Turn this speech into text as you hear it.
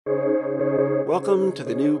Welcome to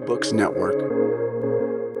the New Books Network.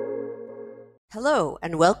 Hello,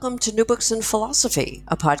 and welcome to New Books in Philosophy,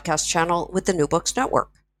 a podcast channel with the New Books Network.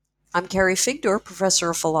 I'm Carrie Figdor, professor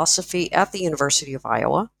of philosophy at the University of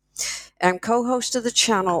Iowa, and co-host of the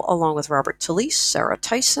channel along with Robert Talisse, Sarah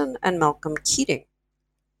Tyson, and Malcolm Keating.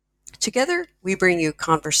 Together, we bring you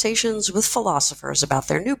conversations with philosophers about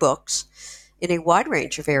their new books in a wide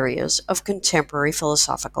range of areas of contemporary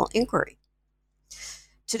philosophical inquiry.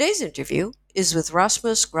 Today's interview is with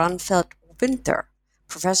Rasmus Granfeldt-Winther,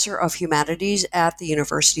 professor of humanities at the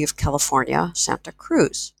University of California, Santa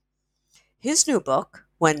Cruz. His new book,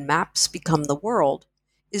 When Maps Become the World,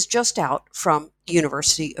 is just out from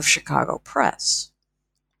University of Chicago Press.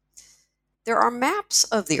 There are maps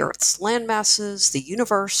of the Earth's landmasses, the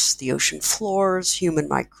universe, the ocean floors, human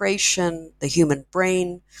migration, the human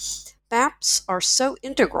brain. Maps are so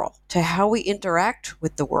integral to how we interact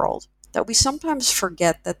with the world that we sometimes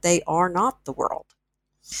forget that they are not the world.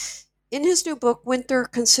 In his new book, Winther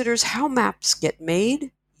considers how maps get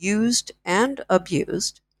made, used, and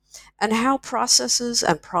abused, and how processes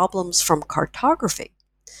and problems from cartography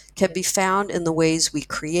can be found in the ways we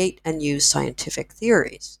create and use scientific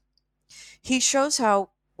theories. He shows how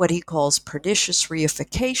what he calls pernicious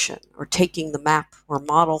reification, or taking the map or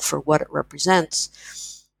model for what it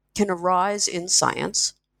represents, can arise in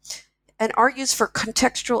science, and argues for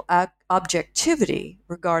contextual objectivity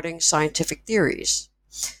regarding scientific theories,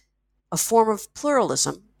 a form of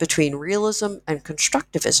pluralism between realism and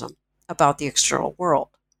constructivism about the external world.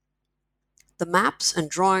 The maps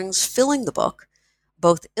and drawings filling the book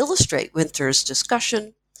both illustrate Winther's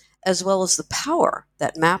discussion, as well as the power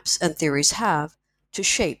that maps and theories have to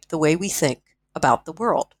shape the way we think about the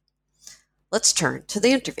world. Let's turn to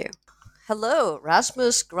the interview. Hello,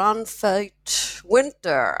 Rasmus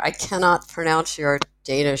Granfeldt-Winther. I cannot pronounce your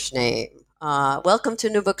Danish name. Welcome to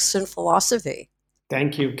New Books in Philosophy.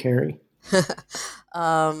 Thank you, Carrie.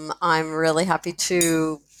 I'm really happy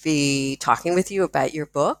to be talking with you about your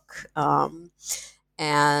book.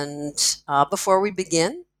 Before we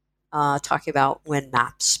begin talking about When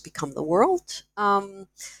Maps Become the World,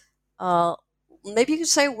 maybe you could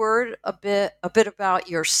say a bit about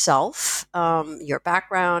yourself, your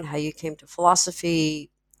background, how you came to philosophy,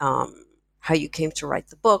 how you came to write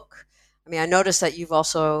the book. I mean, I noticed that you've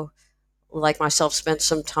also, like myself, spent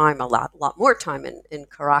some time, a lot more time in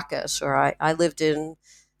Caracas, or I lived in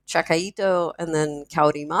Chacaito and then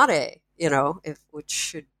Caurimare, which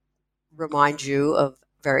should remind you of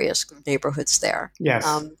various neighborhoods there. Yes.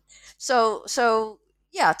 Tell us a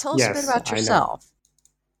bit about yourself.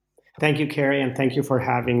 Thank you, Carrie, and thank you for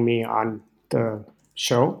having me on the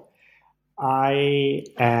show. I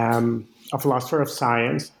am a philosopher of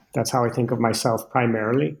science. That's how I think of myself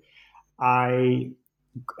primarily.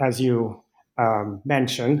 As you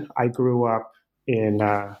mentioned, I grew up in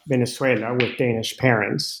Venezuela with Danish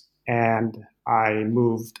parents, and I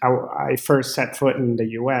first set foot in the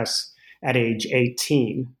U.S. at age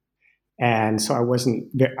 18, and so I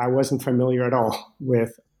wasn't familiar at all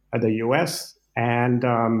with the U.S. and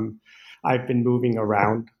I've been moving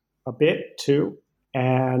around a bit too,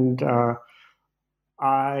 and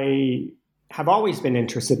I have always been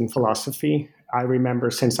interested in philosophy. I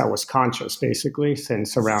remember since I was conscious, basically,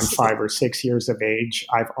 since around 5 or 6 years of age,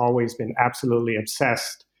 I've always been absolutely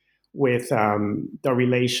obsessed with the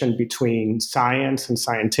relation between science and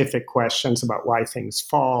scientific questions about why things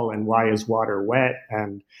fall and why is water wet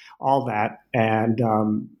and all that, and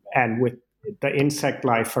with the insect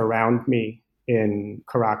life around me in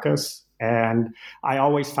Caracas. And I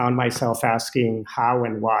always found myself asking how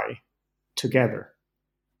and why together.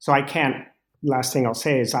 So last thing I'll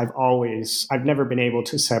say is I've never been able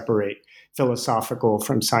to separate philosophical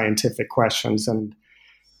from scientific questions. And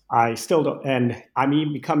I still don't, and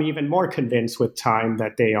I'm become even more convinced with time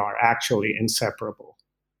that they are actually inseparable.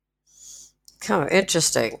 Kind of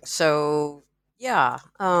interesting. So, yeah.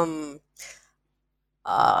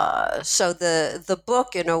 So the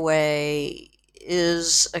book, in a way,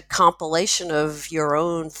 is a compilation of your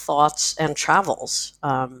own thoughts and travels.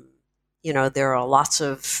 There are lots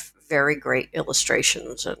of very great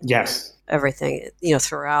illustrations and yes, everything,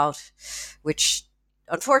 throughout, which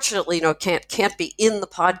unfortunately, can't be in the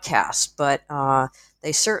podcast, but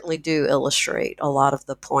they certainly do illustrate a lot of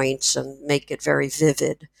the points and make it very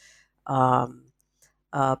vivid, both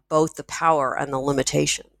the power and the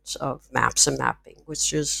limitations of maps and mapping,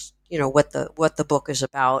 which is what the book is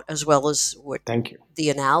about, as well as the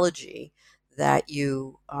analogy that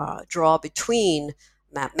you draw between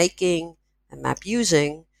map making and map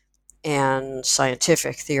using and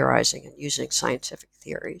scientific theorizing and using scientific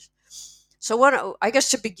theories. So I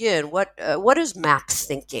guess to begin, what is map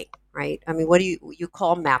thinking, right? I mean, what do you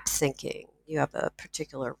call map thinking? You have a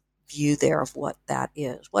particular view there of what that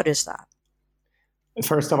is. What is that?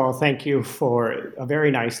 First of all, thank you for a very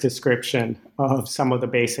nice description of some of the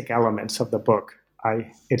basic elements of the book.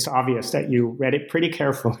 It's obvious that you read it pretty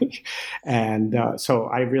carefully, and so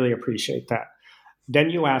I really appreciate that. Then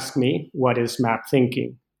you ask me, what is map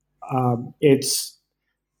thinking? I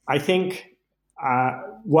think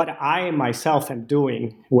what I myself am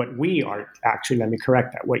doing, what we are actually, let me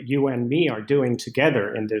correct that, what you and me are doing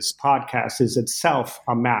together in this podcast is itself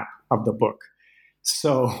a map of the book.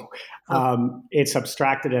 So it's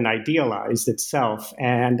abstracted and idealized itself.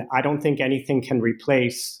 And I don't think anything can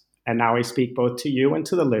replace, and now I speak both to you and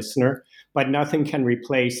to the listener, but nothing can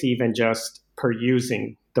replace even just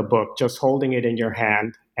perusing the book, just holding it in your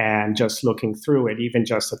hand and just looking through it, even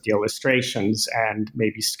just at the illustrations and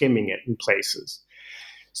maybe skimming it in places.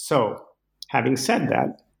 So having said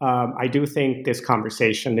that, I do think this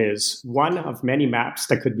conversation is one of many maps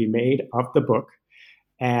that could be made of the book.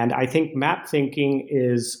 And I think map thinking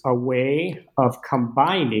is a way of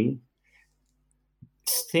combining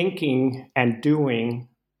thinking and doing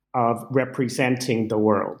of representing the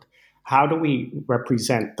world. How do we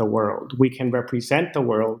represent the world? We can represent the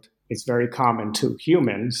world, it's very common to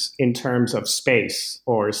humans, in terms of space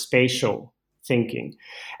or spatial thinking.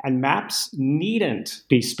 And maps needn't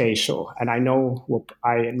be spatial. And I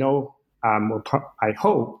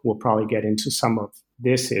hope we'll probably get into some of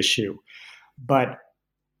this issue. But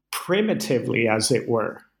primitively, as it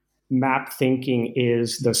were, map thinking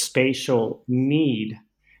is the spatial need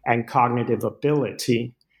and cognitive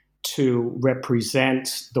ability to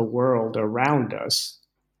represent the world around us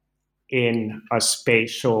in a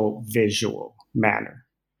spatial visual manner.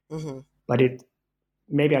 Mm-hmm. But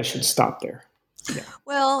maybe I should stop there. Yeah.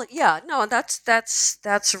 Well, yeah, no, that's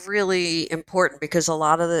really important, because a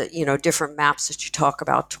lot of the different maps that you talk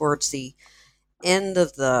about towards the end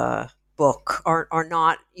of the book are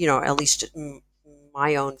not, at least in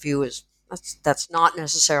my own view, is that's not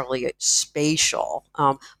necessarily spatial,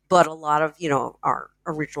 but a lot of our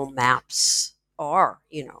original maps are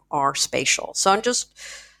spatial. So I'm just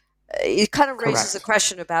it kind of raises the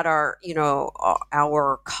question about our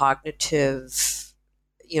cognitive,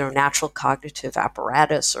 natural cognitive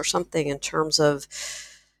apparatus or something, in terms of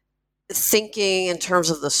thinking in terms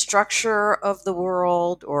of the structure of the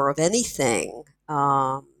world or of anything,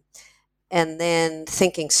 and then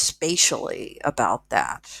thinking spatially about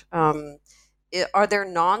that. Are there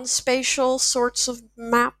non-spatial sorts of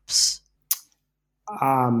maps?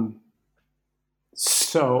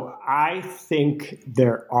 So I think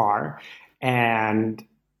there are,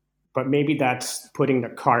 but maybe that's putting the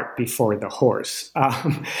cart before the horse.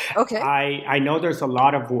 Okay. I know there's a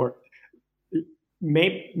lot of work.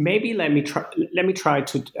 Maybe let me try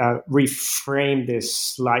to reframe this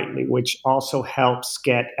slightly, which also helps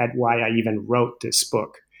get at why I even wrote this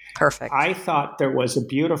book. Perfect. I thought there was a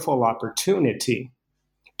beautiful opportunity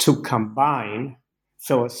to combine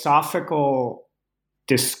philosophical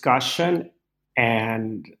discussion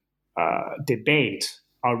and debate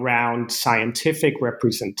around scientific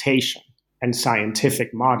representation and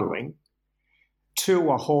scientific modeling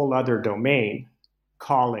to a whole other domain.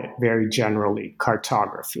 Call it very generally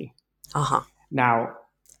cartography. Uh-huh. Now,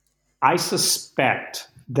 I suspect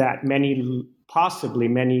that possibly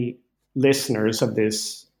many listeners of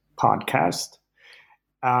this podcast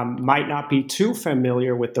might not be too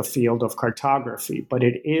familiar with the field of cartography, but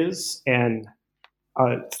it is a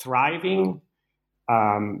thriving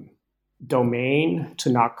domain,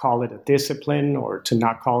 to not call it a discipline or to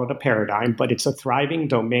not call it a paradigm, but it's a thriving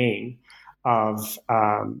domain of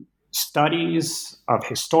studies, of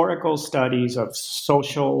historical studies, of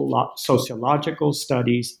sociological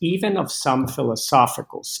studies, even of some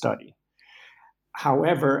philosophical study.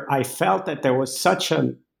 However, I felt that there was such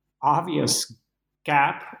an obvious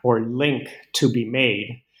gap or link to be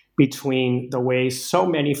made between the way so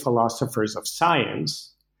many philosophers of science,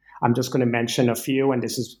 I'm just going to mention a few, and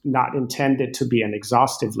this is not intended to be an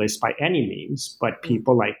exhaustive list by any means, but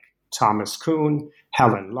people like Thomas Kuhn,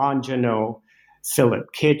 Helen Longino,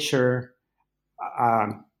 Philip Kitcher,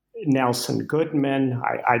 Nelson Goodman.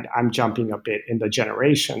 I'm jumping a bit in the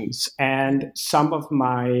generations, and some of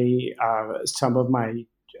my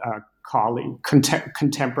colleague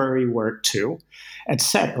contemporary work too,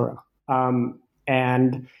 etc.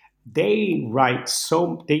 And they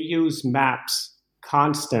use maps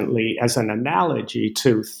constantly as an analogy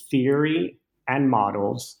to theory and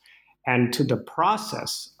models, and to the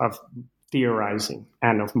process of theorizing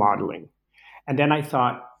and of modeling. And then I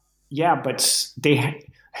thought, yeah, but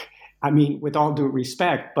I mean, with all due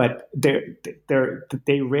respect, but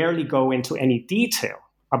they rarely go into any detail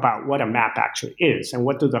about what a map actually is and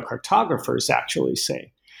what do the cartographers actually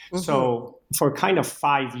say. Mm-hmm. So for kind of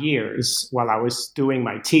 5 years while I was doing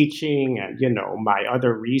my teaching and, my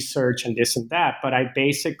other research and this and that, but I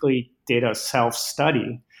basically did a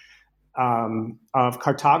self-study of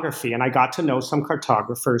cartography. And I got to know some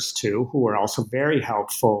cartographers too, who were also very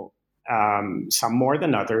helpful, some more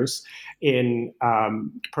than others, in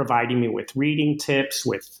providing me with reading tips,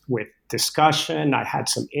 with discussion. I had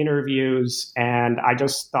some interviews, and I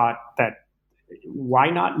just thought that why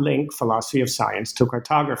not link philosophy of science to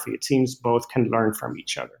cartography? It seems both can learn from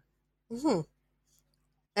each other. Mm-hmm.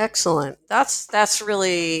 Excellent. That's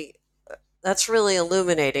really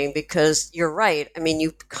illuminating, because you're right. I mean,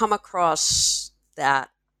 you come across that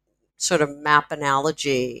sort of map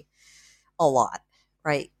analogy a lot,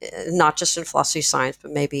 right? Not just in philosophy of science,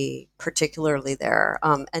 but maybe particularly there.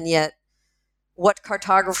 And yet, what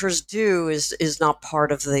cartographers do is not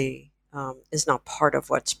part of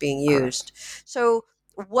what's being used. Correct. So,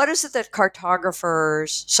 what is it that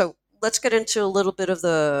cartographers? So, let's get into a little bit of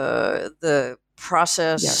the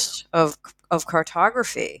process yes. of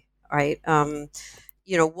cartography, right?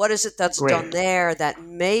 What is it that's Great. Done there that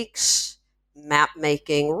makes map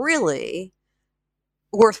making really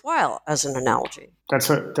worthwhile as an analogy? That's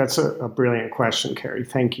a brilliant question, Carrie.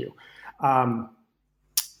 Thank you.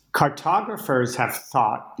 Cartographers have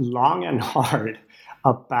thought long and hard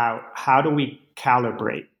about how do we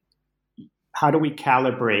calibrate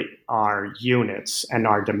our units and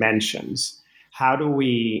our dimensions? How do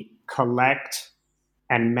we collect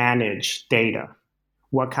and manage data?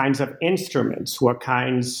 What kinds of instruments, what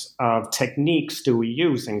kinds of techniques do we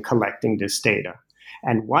use in collecting this data?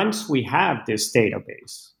 And once we have this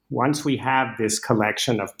database, once we have this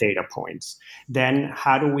collection of data points, then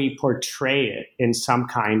how do we portray it in some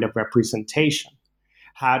kind of representation?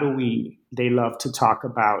 They love to talk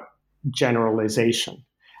about generalization.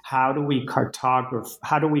 How do we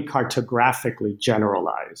cartographically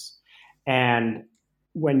generalize? And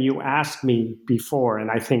when you asked me before,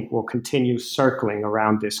 and I think we'll continue circling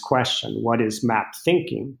around this question, what is map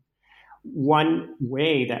thinking? One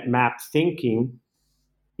way that map thinking,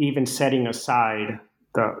 even setting aside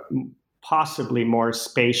the possibly more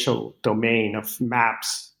spatial domain of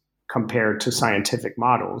maps compared to scientific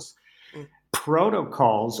models,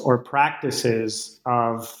 protocols or practices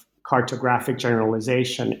of cartographic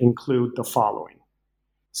generalization include the following: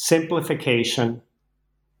 simplification,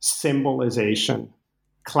 symbolization,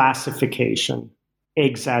 classification,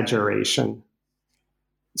 exaggeration,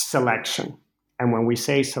 selection. And when we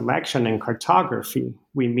say selection in cartography,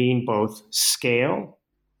 we mean both scale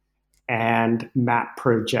and map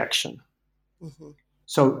projection. Mm-hmm.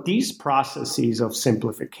 So these processes of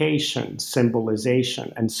simplification,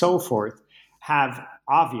 symbolization, and so forth have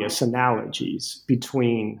obvious analogies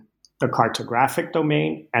between the cartographic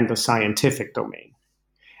domain and the scientific domain.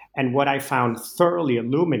 And what I found thoroughly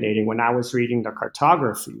illuminating when I was reading the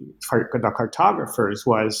cartographers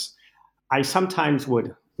was I sometimes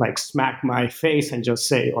would smack my face and just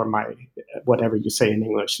say, or my, whatever you say in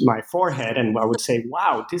English, my forehead, and I would say,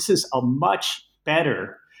 wow, this is a much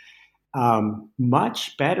better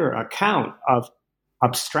account of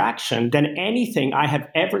abstraction than anything I have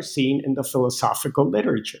ever seen in the philosophical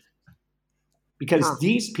literature. Because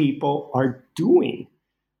these people are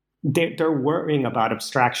they're worrying about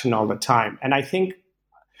abstraction all the time. And I think,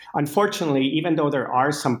 unfortunately, even though there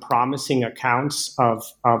are some promising accounts of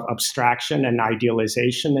abstraction and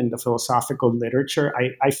idealization in the philosophical literature,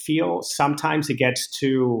 I feel sometimes it gets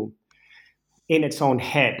too in its own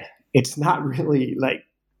head. It's not really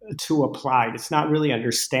too applied. It's not really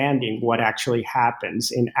understanding what actually happens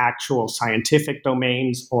in actual scientific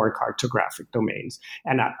domains or cartographic domains.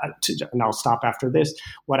 And I'll stop after this.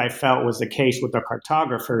 What I felt was the case with the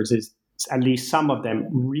cartographers is at least some of them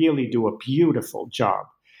really do a beautiful job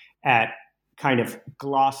at kind of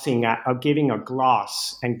giving a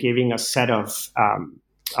gloss and giving a set of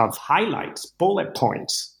highlights, bullet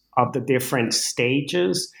points of the different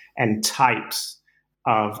stages and types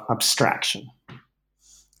of abstraction.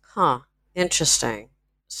 Interesting.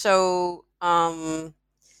 So,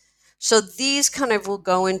 so these kind of will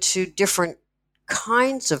go into different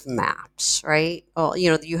kinds of maps, right? Well,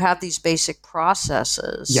 you have these basic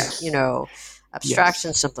processes, yes. Abstraction,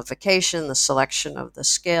 yes. simplification, the selection of the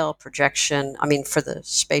scale, projection, for the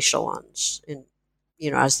spatial ones,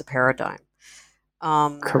 as the paradigm.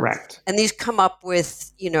 Correct. And these come up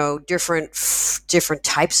with, different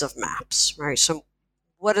types of maps, right? So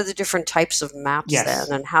what are the different types of maps yes.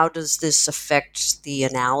 then, and how does this affect the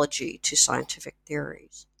analogy to scientific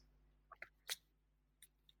theories?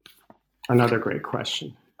 Another great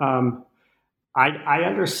question. I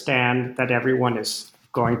understand that everyone is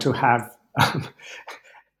going to have.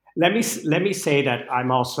 Let me say that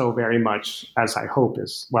I'm also very much, as I hope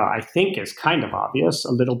is, well, I think is kind of obvious,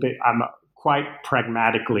 a little bit. I'm quite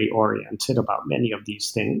pragmatically oriented about many of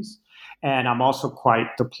these things. And I'm also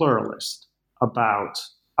quite the pluralist about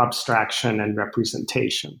abstraction and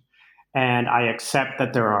representation. And I accept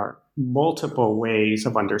that there are multiple ways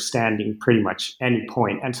of understanding pretty much any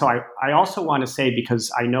point. And so I also want to say,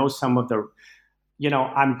 because I know some of the,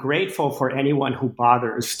 I'm grateful for anyone who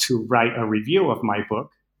bothers to write a review of my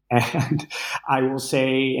book. And I will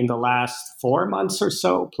say in the last 4 months or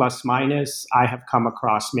so, plus minus, I have come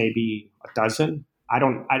across maybe a dozen. I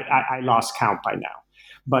lost count by now,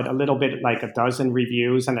 but a little bit like a dozen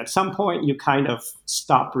reviews. And at some point you kind of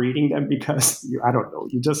stop reading them because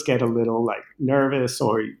you just get a little like nervous,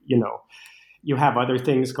 or, you have other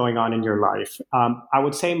things going on in your life. I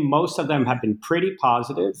would say most of them have been pretty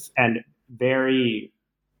positive and very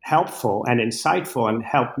helpful and insightful, and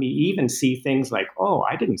helped me even see things like, oh,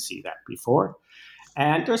 I didn't see that before.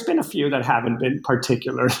 And there's been a few that haven't been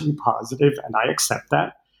particularly positive, and I accept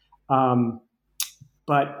that.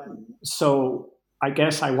 But so I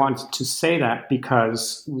guess I wanted to say that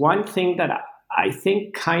because one thing that I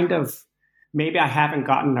think kind of maybe I haven't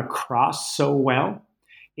gotten across so well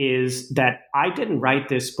is that I didn't write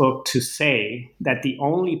this book to say that the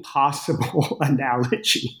only possible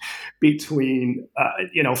analogy between,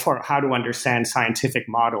 for how to understand scientific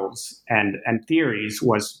models and theories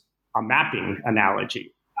was a mapping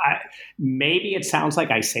analogy. Maybe it sounds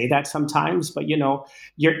like I say that sometimes, but,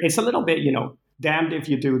 it's a little bit, damned if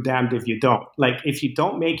you do, damned if you don't. Like, if you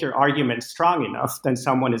don't make your argument strong enough, then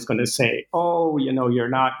someone is going to say, oh, you're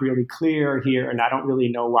not really clear here, and I don't really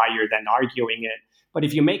know why you're then arguing it. But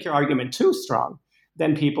if you make your argument too strong,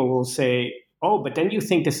 then people will say, oh, but then you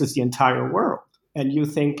think this is the entire world. And you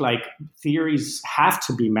think like theories have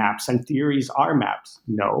to be maps and theories are maps.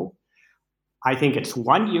 No, I think it's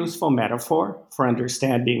one useful metaphor for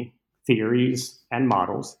understanding theories and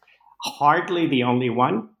models. Hardly the only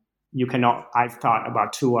one. I've thought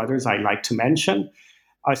about two others I like to mention.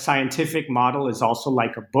 A scientific model is also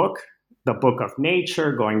like a book, the book of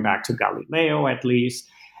nature, going back to Galileo at least.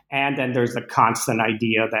 And then there's the constant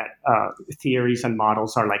idea that theories and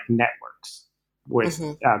models are like networks with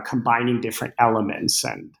combining different elements,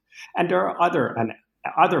 and there are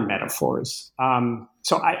other metaphors.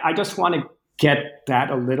 So I just want to get that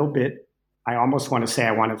a little bit. I almost want to say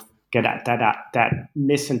I want to get at that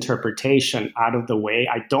misinterpretation out of the way.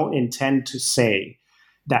 I don't intend to say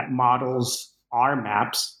that models are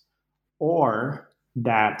maps or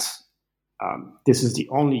that this is the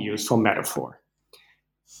only useful metaphor.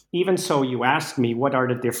 Even so, you asked me, what are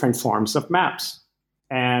the different forms of maps?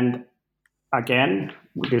 And again,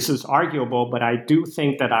 this is arguable, but I do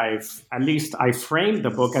think that I framed the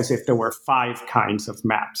book as if there were 5 kinds of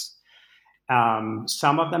maps.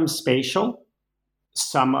 Some of them spatial,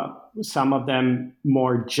 some of them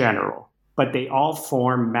more general, but they all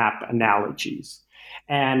form map analogies.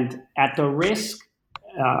 And at the risk,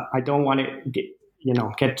 I don't want to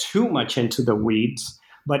get too much into the weeds,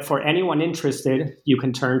 but for anyone interested, you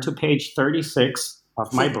can turn to page 36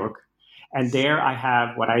 of my book. And there I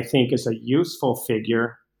have what I think is a useful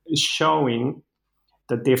figure showing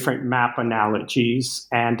the different map analogies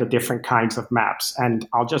and the different kinds of maps. And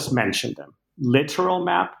I'll just mention them. Literal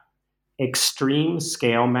map, extreme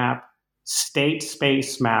scale map, state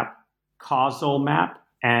space map, causal map,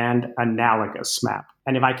 and analogous map.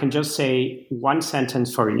 And if I can just say one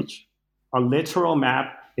sentence for each, a literal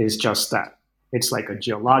map is just that. It's like a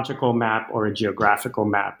geological map or a geographical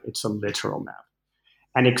map. It's a literal map.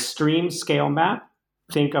 An extreme scale map,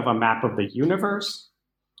 think of a map of the universe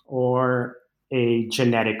or a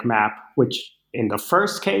genetic map, which in the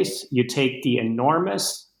first case, you take the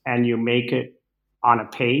enormous and you make it on a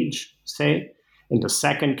page, say. In the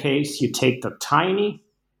second case, you take the tiny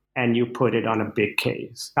and you put it on a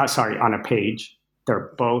on a page.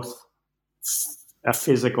 They're both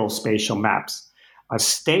physical spatial maps. A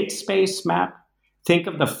state space map, think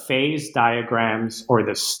of the phase diagrams or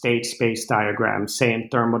the state space diagrams, say in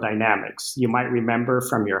thermodynamics. You might remember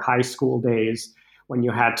from your high school days when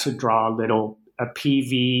you had to draw a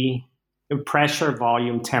PV, pressure,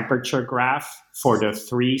 volume, temperature graph for the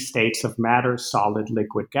 3 states of matter, solid,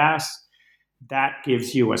 liquid, gas. That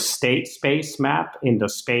gives you a state space map in the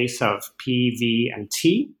space of P, V, and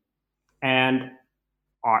T. And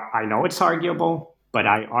I know it's arguable, but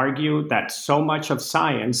I argue that so much of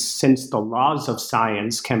science, since the laws of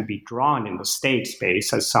science can be drawn in the state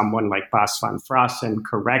space, as someone like Bas van Fraassen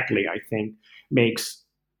correctly, I think, makes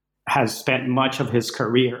has spent much of his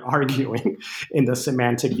career arguing in the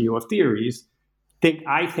semantic view of theories,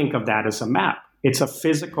 I think of that as a map. It's a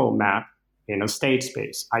physical map in a state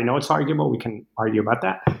space. I know it's arguable. We can argue about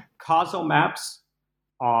that. Causal maps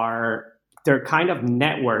they're kind of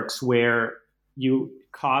networks where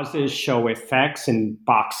causes show effects in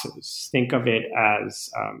boxes. Think of it as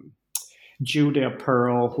Judah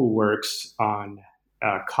Pearl, who works on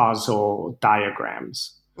causal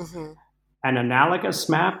diagrams. Mm-hmm. An analogous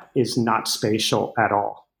map is not spatial at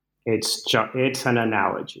all. It's an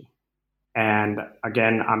analogy. And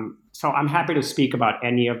again, I'm happy to speak about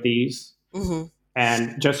any of these. Mm-hmm.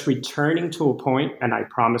 And just returning to a point, and I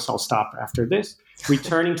promise I'll stop after this,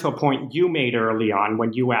 returning to a point you made early on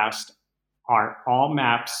when you asked, aren't all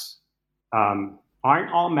maps, well,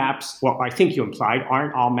 I think you implied,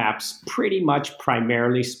 aren't all maps pretty much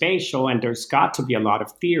primarily spatial? And there's got to be a lot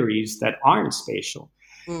of theories that aren't spatial.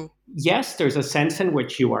 Mm. Yes, there's a sense in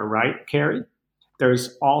which you are right, Carrie.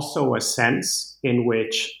 There's also a sense in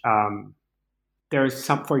which there's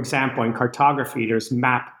for example, in cartography, there's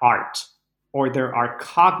map art, or there are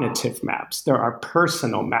cognitive maps, there are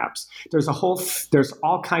personal maps. There's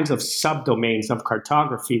all kinds of subdomains of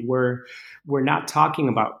cartography where we're not talking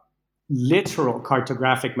about literal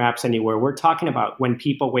cartographic maps anywhere. We're talking about when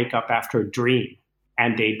people wake up after a dream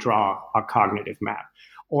and they draw a cognitive map,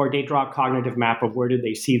 or they draw a cognitive map of where do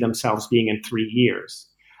they see themselves being in 3 years,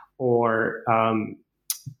 or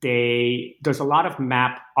there's a lot of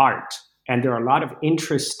map art. And there are a lot of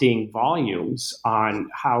interesting volumes on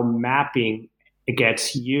how mapping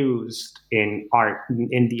gets used in art,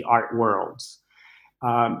 in the art worlds.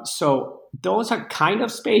 So those are kind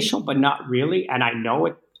of spatial, but not really. And I know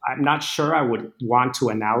it. I'm not sure I would want to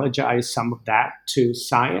analogize some of that to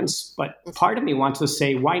science, but part of me wants to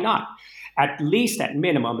say, why not? At least at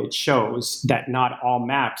minimum, it shows that not all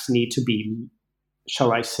maps need to be,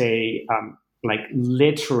 shall I say, like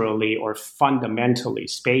literally or fundamentally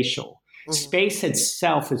spatial. Mm-hmm. Space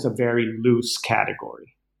itself is a very loose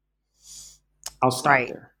category. I'll stop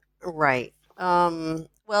there. Right.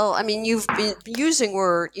 Well, I mean, you've been using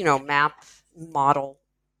word, map, model,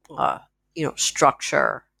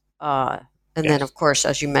 structure, and yes. Then, of course,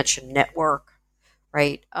 as you mentioned, network,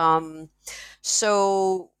 right?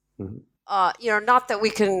 So, mm-hmm. Not that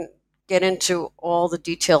we can get into all the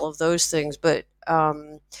detail of those things, but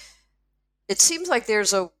it seems like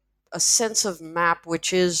there's a sense of map,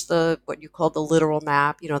 which is what you call the literal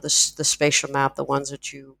map, the spatial map, the ones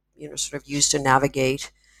that you sort of use to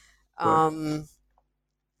navigate. Right.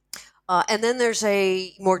 And then there's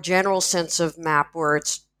a more general sense of map where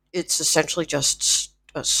it's essentially just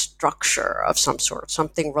a structure of some sort,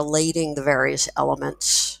 something relating the various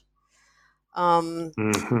elements.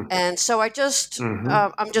 Mm-hmm. And so I'm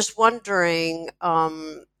just wondering,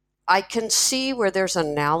 I can see where there's an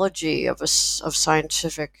analogy of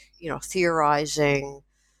scientific, theorizing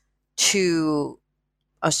to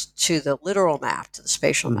the literal map, to the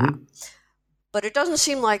spatial mm-hmm. map. But it doesn't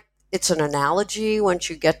seem like it's an analogy once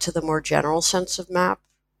you get to the more general sense of map.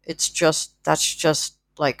 That's just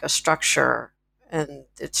like a structure, and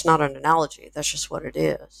it's not an analogy. That's just what it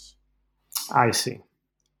is. I see.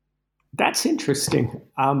 That's interesting.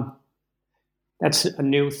 That's a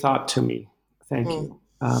new thought to me. Thank you.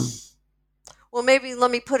 Well, maybe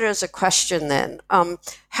let me put it as a question then.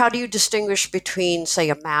 How do you distinguish between, say,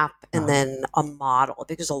 a map and then a model?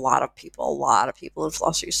 Because a lot of people in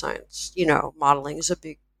philosophy science, modeling is a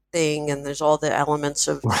big thing, and there's all the elements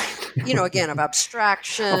of, again, of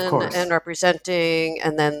abstraction and representing,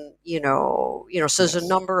 and then, so there's a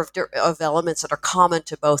number of elements that are common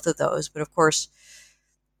to both of those. But of course,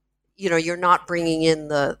 you're not bringing in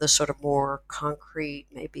the sort of more concrete,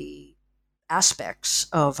 maybe, aspects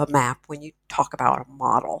of a map when you talk about a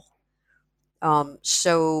model. Well,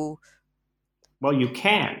 you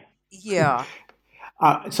can. Yeah.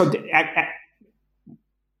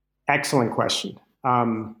 Excellent question.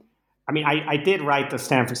 I did write the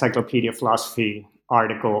Stanford Encyclopedia of Philosophy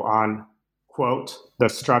article on, quote, the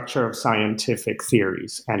structure of scientific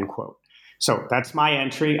theories, end quote. So that's my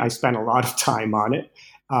entry. I spent a lot of time on it.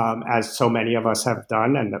 As so many of us have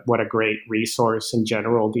done, and what a great resource in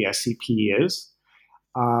general the SCP is.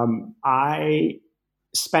 I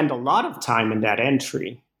spend a lot of time in that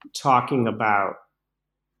entry talking about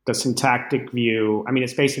the syntactic view. I mean,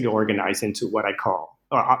 it's basically organized into what I call,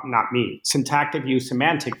 syntactic view,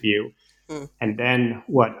 semantic view, and then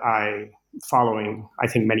following, I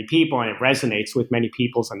think, many people, and it resonates with many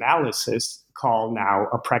people's analysis, call now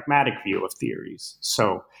a pragmatic view of theories.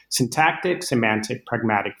 So syntactic, semantic,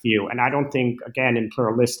 pragmatic view. And I don't think, again, in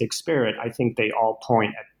pluralistic spirit, I think they all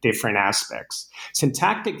point at different aspects.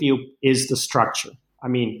 Syntactic view is the structure. I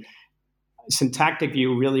mean, syntactic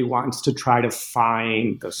view really wants to try to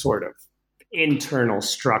find the sort of internal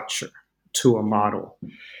structure to a model.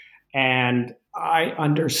 And I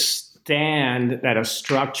understand that a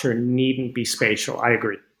structure needn't be spatial. I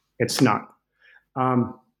agree. It's not.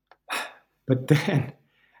 But then,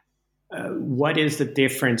 what is the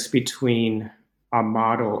difference between a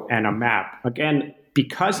model and a map? Again,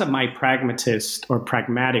 because of my pragmatist or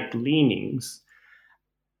pragmatic leanings,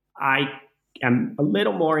 I am a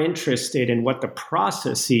little more interested in what the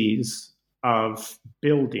processes of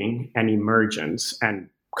building and emergence and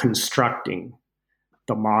constructing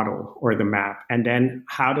the model or the map, and then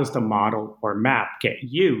how does the model or map get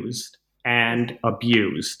used and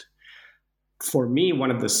abused. For me,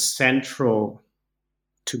 one of the central,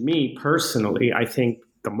 to me personally, I think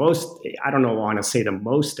the most, I don't know, I want to say the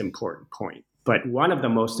most important point, but one of the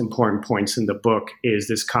most important points in the book is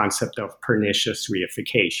this concept of pernicious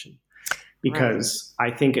reification. Because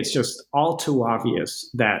I think it's just all too obvious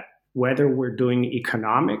that whether we're doing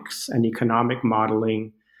economics and economic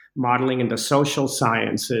modeling in the social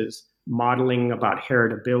sciences, modeling about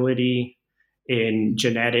heritability in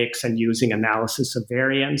genetics and using analysis of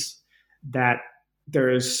variance, that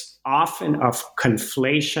there's often a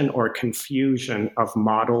conflation or confusion of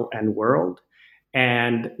model and world.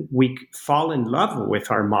 And we fall in love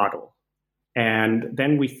with our model. And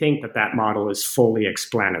then we think that that model is fully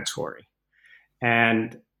explanatory.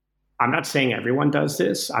 And I'm not saying everyone does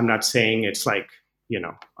this. I'm not saying it's like,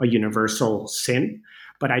 a universal sin.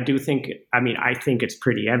 But I do think, I think it's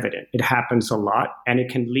pretty evident. It happens a lot, and it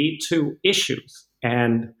can lead to issues.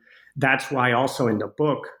 And that's why also in the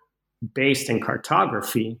book, based in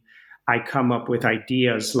cartography, I come up with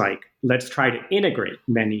ideas like, let's try to integrate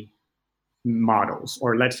many models,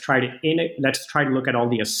 or let's try to look at all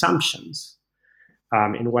the assumptions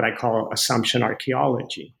in what I call assumption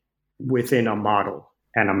archaeology within a model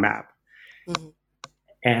and a map. Mm-hmm.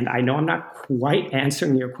 And I know I'm not quite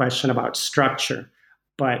answering your question about structure,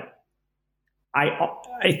 but I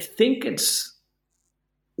think I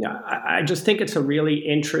just think it's a really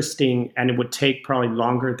interesting, and it would take probably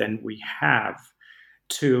longer than we have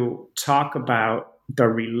to talk about the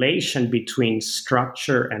relation between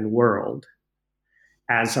structure and world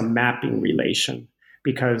as a mapping relation,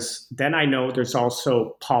 because then I know there's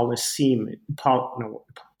also polysemy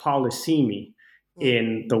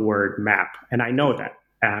in the word map, and I know that,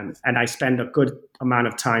 and I spend a good amount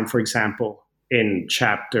of time, for example, in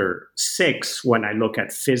chapter 6 when I look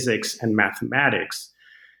at physics and mathematics.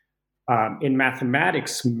 In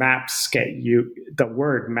mathematics, the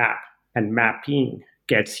word map and mapping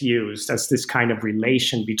gets used as this kind of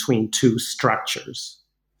relation between two structures,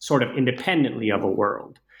 sort of independently of a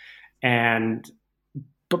world.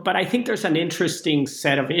 But I think there's an interesting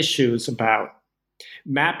set of issues about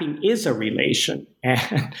mapping is a relation,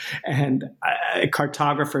 and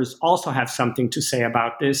cartographers also have something to say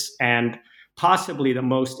about this. And possibly the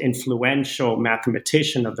most influential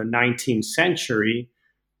mathematician of the 19th century,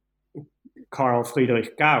 Carl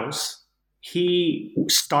Friedrich Gauss, he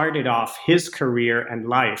started off his career and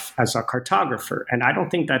life as a cartographer, and I don't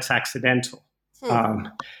think that's accidental.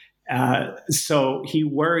 So he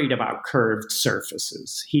worried about curved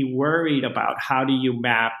surfaces. He worried about how do you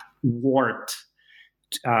map warped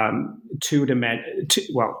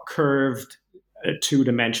curved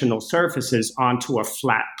two-dimensional surfaces onto a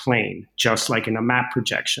flat plane, just like in a map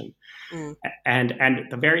projection. And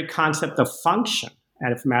the very concept of function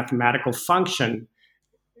and of mathematical function,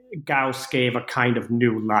 Gauss gave a kind of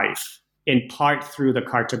new life, in part through the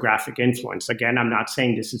cartographic influence. Again, I'm not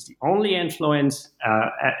saying this is the only influence,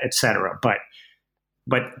 etc.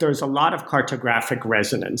 But there's a lot of cartographic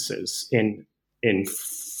resonances in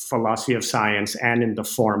philosophy of science and in the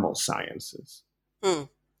formal sciences.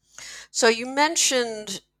 So you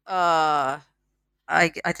mentioned, I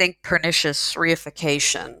think, pernicious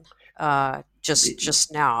reification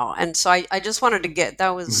just now, and so I just wanted to get, that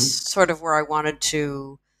was sort of where I wanted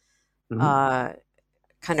to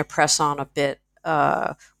kind of press on a bit.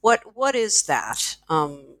 What is that?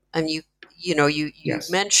 And you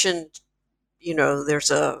Yes. mentioned,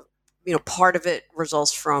 there's a, part of it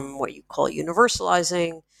results from what you call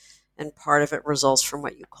universalizing, and part of it results from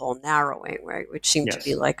what you call narrowing, right? Which seem to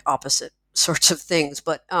be like opposite sorts of things.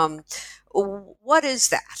 But what is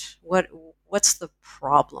that? What's the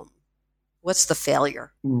problem? What's the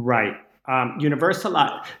failure? Right.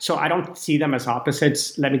 So I don't see them as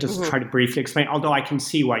opposites. Let me just try to briefly explain, although I can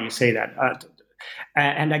see why you say that.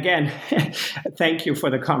 And again, thank you for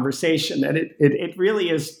the conversation. And it really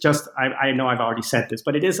is just, I know I've already said this,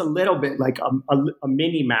 but it is a little bit like a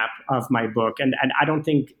mini map of my book. And I don't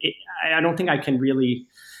think I can really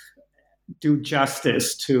do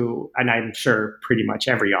justice to, and I'm sure pretty much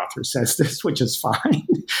every author says this, which is fine,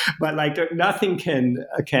 but like nothing can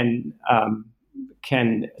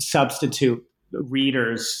substitute the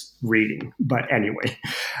reader's reading. But anyway,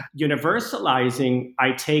 universalizing,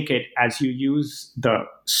 I take it as you use the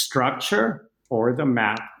structure or the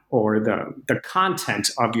map or the content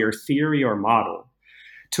of your theory or model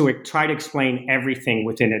to try to explain everything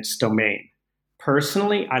within its domain.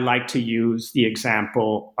 Personally, I like to use the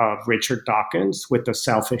example of Richard Dawkins with The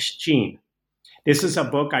Selfish Gene. This is a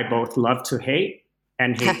book I both love to hate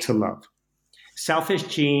and hate to love. Selfish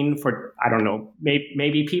Gene, for, I don't know,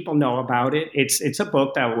 maybe people know about it. It's a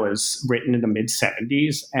book that was written in the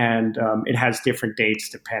mid-70s, and it has different dates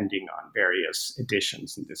depending on various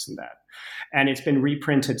editions and this and that. And it's been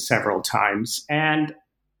reprinted several times. And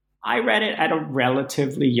I read it at a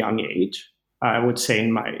relatively young age, I would say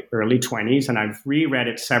in my early 20s, and I've reread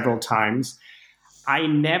it several times. I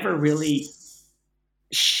never really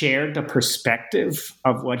shared the perspective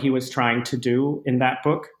of what he was trying to do in that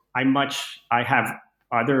book. I do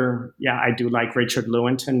like Richard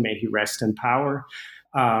Lewontin, may he rest in power.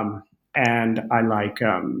 And I like,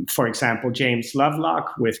 for example, James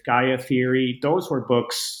Lovelock with Gaia Theory. Those were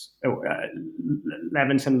books,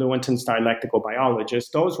 Levinson Lewontin's Dialectical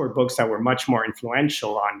Biologist. Those were books that were much more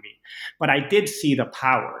influential on me. But I did see the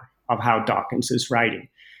power of how Dawkins is writing.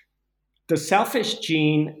 The Selfish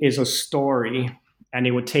Gene is a story, and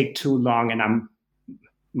it would take too long, and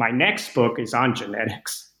my next book is on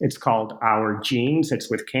genetics. It's called Our Genes. It's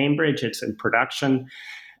with Cambridge. It's in production,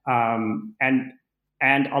 and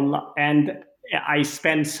I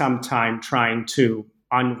spend some time trying to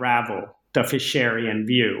unravel the Fisherian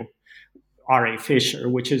view, R.A. Fisher,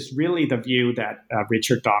 which is really the view that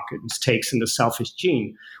Richard Dawkins takes in The Selfish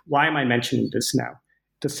Gene. Why am I mentioning this now?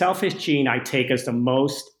 The Selfish Gene I take as the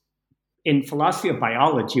most, in philosophy of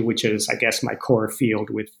biology, which is, I guess, my core field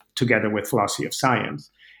together with philosophy of science.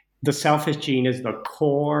 The Selfish Gene is the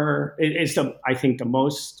core, I think, the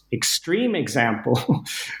most extreme example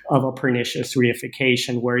of a pernicious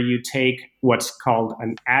reification, where you take what's called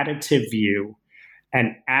an additive view,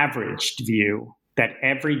 an averaged view, that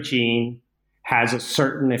every gene has a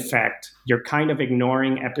certain effect. You're kind of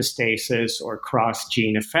ignoring epistasis or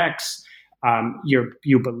cross-gene effects.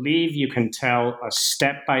 You believe you can tell a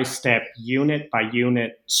step-by-step,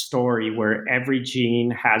 unit-by-unit story where every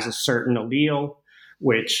gene has a certain allele,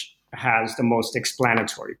 which has the most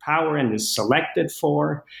explanatory power and is selected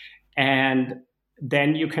for. And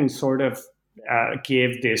then you can sort of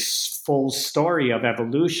give this full story of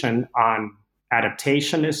evolution on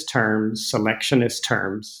adaptationist terms, selectionist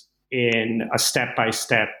terms, in a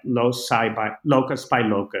step-by-step, locus by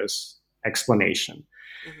locus explanation.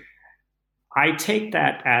 I take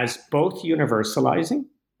that as both universalizing,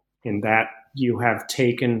 in that you have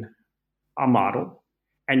taken a model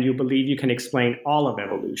and you believe you can explain all of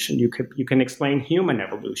evolution. You can explain human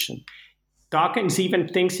evolution. Dawkins even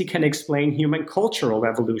thinks he can explain human cultural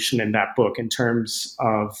evolution in that book in terms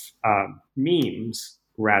of memes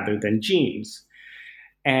rather than genes.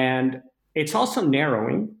 And it's also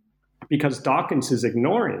narrowing because Dawkins is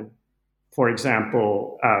ignoring, for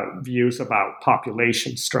example, views about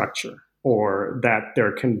population structure, or that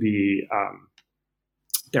there can be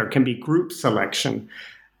group selection.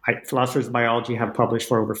 Philosophers of biology have published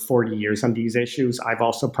for over 40 years on these issues. I've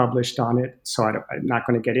also published on it, so I'm not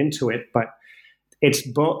going to get into it. But it's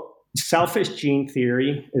both. Selfish gene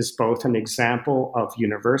theory is both an example of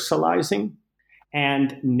universalizing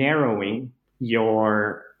and narrowing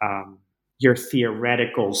your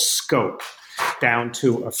theoretical scope down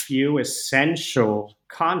to a few essential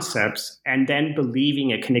concepts, and then believing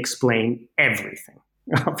it can explain everything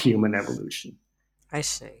of human evolution. I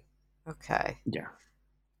see. Okay. Yeah.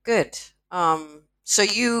 Good. So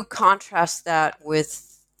you contrast that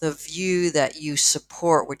with the view that you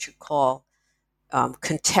support, which you call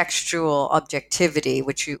contextual objectivity,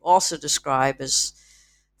 which you also describe as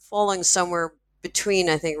falling somewhere between,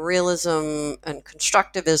 I think, realism and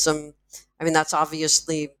constructivism. I mean, that's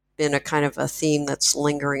obviously been a kind of a theme that's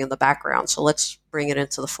lingering in the background. So let's bring it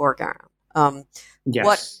into the foreground.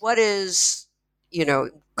 Yes. What is,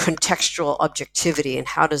 contextual objectivity, and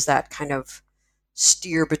how does that kind of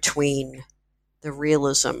steer between the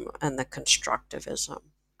realism and the constructivism?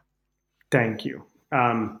 Thank you.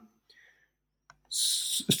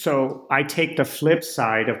 So I take the flip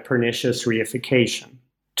side of pernicious reification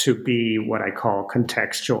to be what I call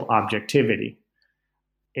contextual objectivity.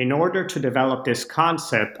 In order to develop this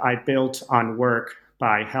concept, I built on work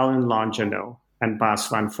by Helen Longino and Bas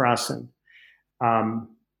van Fraassen. And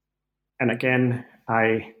again,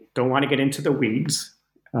 I don't want to get into the weeds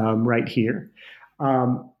right here.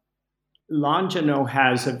 Longino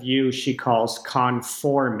has a view she calls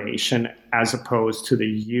conformation, as opposed to the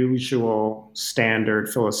usual standard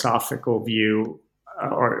philosophical view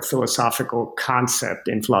or philosophical concept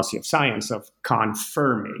in philosophy of science of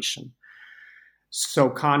confirmation. So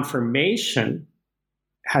confirmation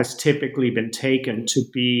has typically been taken to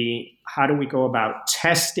be, how do we go about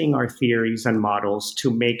testing our theories and models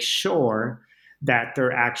to make sure that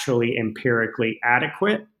they're actually empirically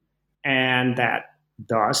adequate and that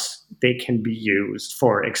thus they can be used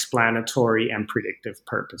for explanatory and predictive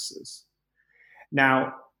purposes.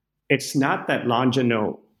 Now, it's not that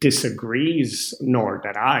Longino disagrees, nor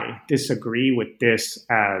that I disagree with this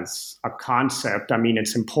as a concept. I mean,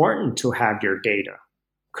 it's important to have your data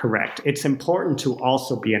correct. It's important to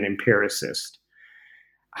also be an empiricist.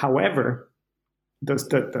 However,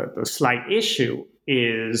 the slight issue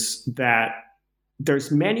is that there's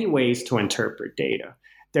many ways to interpret data.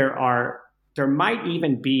 There might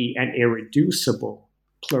even be an irreducible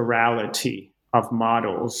plurality of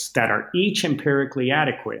models that are each empirically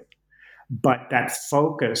adequate, but that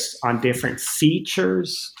focus on different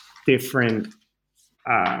features, different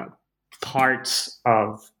parts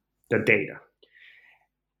of the data.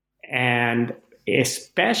 And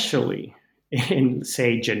especially in,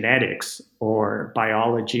 say, genetics or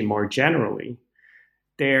biology more generally,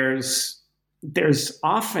 there's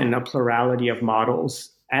often a plurality of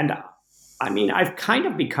models. And I mean, I've kind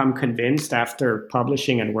of become convinced after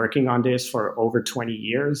publishing and working on this for over 20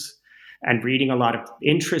 years and reading a lot of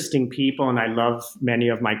interesting people, and I love many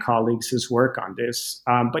of my colleagues' work on this.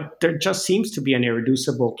 But there just seems to be an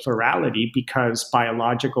irreducible plurality because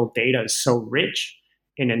biological data is so rich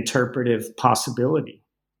in interpretive possibility.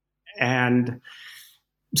 And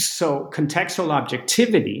so contextual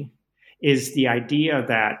objectivity is the idea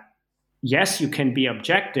that, yes, you can be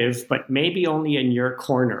objective, but maybe only in your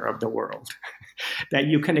corner of the world, that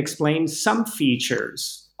you can explain some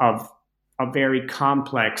features of a very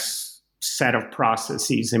complex set of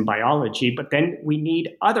processes in biology, but then we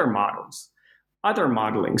need other models, other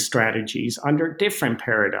modeling strategies under different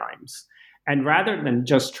paradigms. And rather than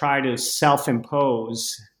just try to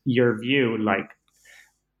self-impose your view, like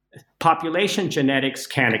population genetics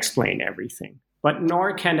can't explain everything, but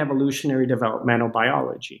nor can evolutionary developmental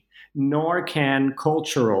biology, nor can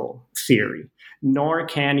cultural theory, nor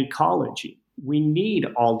can ecology. We need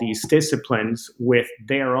all these disciplines with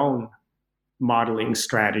their own modeling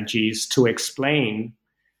strategies to explain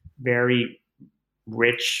very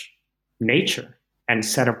rich nature and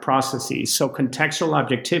set of processes. So contextual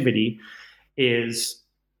objectivity is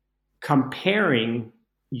comparing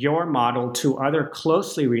your model to other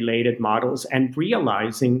closely related models and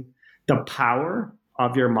realizing the power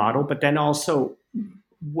of your model, but then also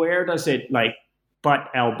where does it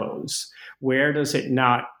butt elbows? Where does it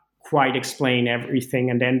not quite explain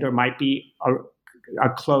everything? And then there might be a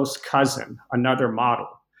close cousin, another model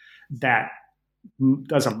that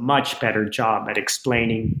does a much better job at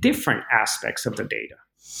explaining different aspects of the data.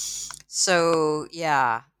 So,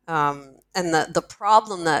 yeah. And the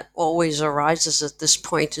problem that always arises at this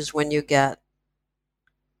point is when you get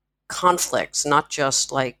conflicts, not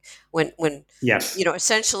just like when yes,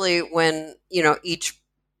 essentially when each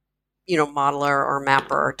modeler or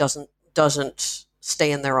mapper doesn't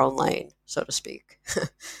stay in their own lane, so to speak,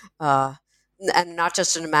 and not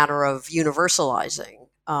just in a matter of universalizing,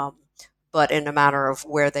 but in a matter of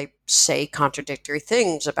where they say contradictory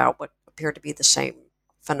things about what appear to be the same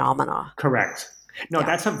phenomena. Correct. No, yeah.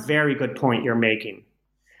 That's a very good point you're making.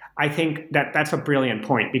 I think that's a brilliant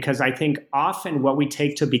point, because I think often what we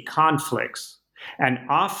take to be conflicts, and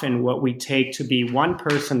often what we take to be one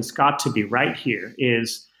person's got to be right here,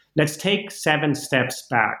 is let's take 7 steps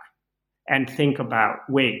back and think about,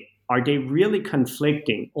 wait, are they really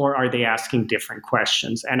conflicting, or are they asking different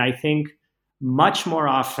questions? And I think much more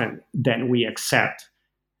often than we accept,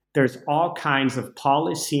 there's all kinds of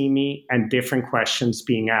polysemy and different questions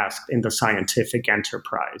being asked in the scientific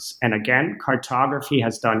enterprise. And again, cartography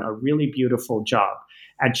has done a really beautiful job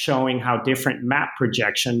at showing how different map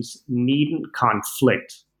projections needn't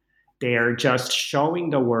conflict. They are just showing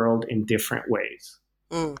the world in different ways.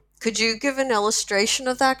 Could you give an illustration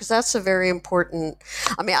of that? Because that's a very important,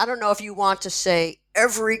 I don't know if you want to say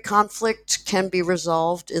every conflict can be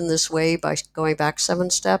resolved in this way by going back 7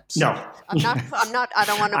 steps. No. I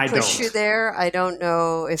don't want to push you there. I don't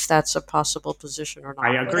know if that's a possible position or not.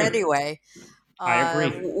 I agree. But anyway. I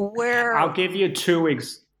agree. I'll give you 2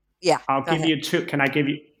 I'll give you 2. Can I give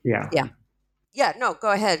you? Yeah. Yeah. Yeah, no,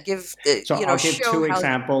 go ahead. Give, I'll give 2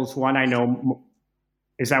 examples. One I know.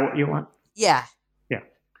 Is that what you want? Yeah.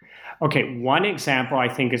 Okay, one example I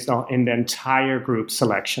think is in the entire group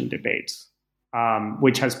selection debates.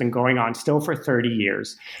 which has been going on still for 30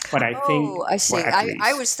 years. But I think, I see. well,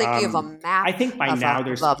 I was thinking of a map. I think by now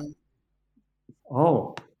there's.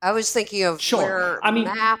 I was thinking of Sure. where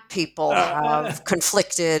map people have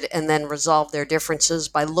conflicted and then resolved their differences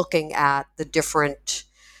by looking at the different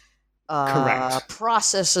correct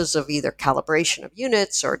processes of either calibration of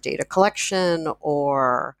units or data collection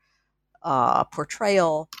or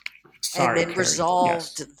portrayal. Sorry, and then Carrie.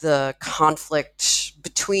 resolved Yes. the conflict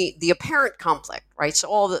between the apparent conflict, right?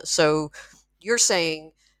 So you're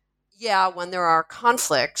saying, yeah, when there are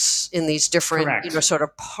conflicts in these different, Correct. sort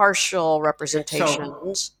of partial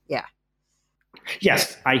representations, yeah.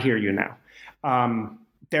 Yes, I hear you now.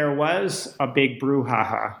 There was a big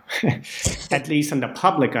brouhaha, at least in the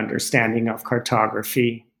public understanding of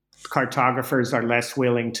cartography. Cartographers are less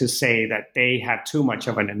willing to say that they had too much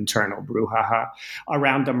of an internal brouhaha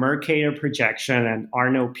around the Mercator projection and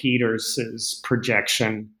Arno Peters's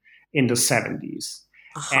projection in the 70s.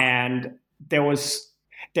 Uh-huh. And there was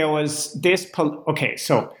this, okay,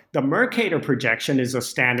 so the Mercator projection is a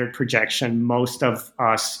standard projection. Most of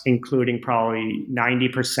us, including probably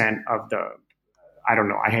 90% of the, I don't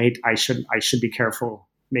know, I should be careful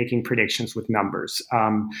making predictions with numbers,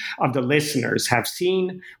 of the listeners have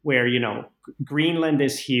seen where, Greenland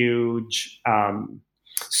is huge.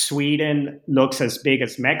 Sweden looks as big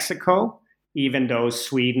as Mexico, even though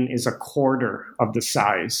Sweden is a quarter of the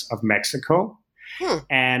size of Mexico.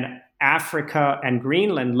 And Africa and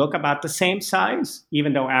Greenland look about the same size,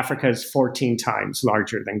 even though Africa is 14 times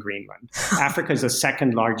larger than Greenland. Africa is the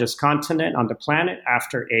second largest continent on the planet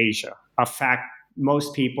after Asia, a fact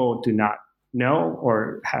most people do not know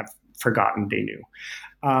or have forgotten they knew.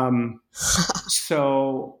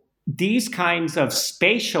 So these kinds of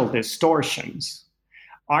spatial distortions,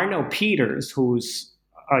 Arno Peters, who's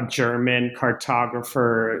a German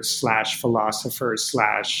cartographer / philosopher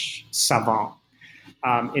 / savant,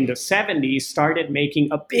 in the 70s started making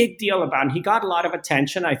a big deal about, and he got a lot of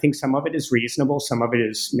attention. I think some of it is reasonable, some of it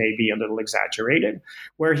is maybe a little exaggerated,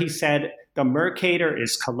 where he said the Mercator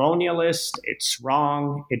is colonialist, it's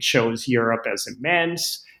wrong, it shows Europe as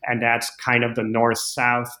immense, and that's kind of the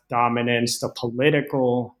North-South dominance, the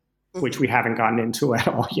political, which we haven't gotten into at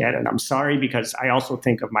all yet. And I'm sorry, because I also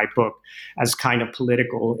think of my book as kind of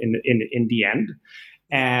political in the end.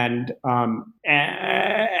 And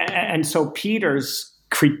so Peters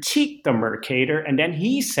critiqued the Mercator, and then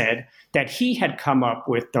he said that he had come up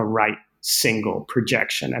with the right single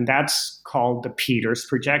projection, and that's called the Peters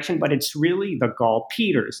projection, but it's really the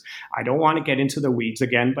Gall-Peters. I don't want to get into the weeds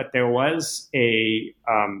again, but there was a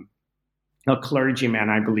clergyman,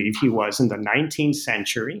 I believe he was in the 19th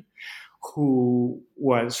century, who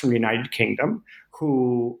was from the United Kingdom,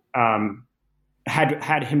 who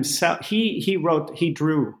had himself, he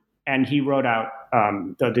drew and he wrote out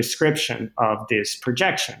the description of this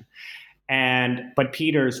projection. But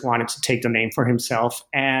Peters wanted to take the name for himself,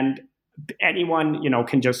 and anyone,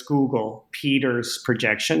 can just Google Peters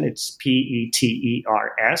projection. It's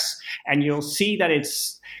Peters, and you'll see that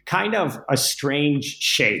it's kind of a strange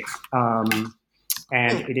shape. And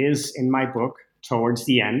it is in my book towards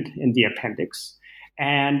the end in the appendix.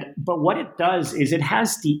 But what it does is it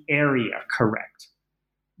has the area correct,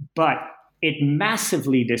 but it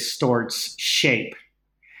massively distorts shape.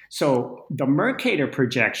 So the Mercator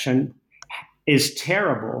projection is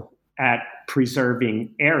terrible at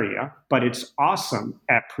preserving area, but it's awesome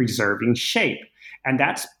at preserving shape. And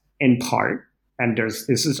that's in part, and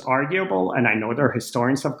this is arguable, and I know there are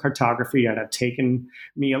historians of cartography that have taken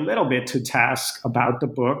me a little bit to task about the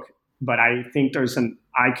book, but I think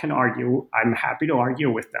I can argue, I'm happy to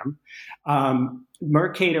argue with them.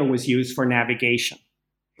 Mercator was used for navigation,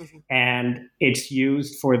 and it's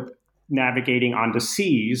used for navigating on the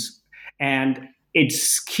seas, and it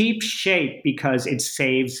keeps shape because it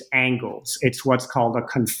saves angles. It's what's called a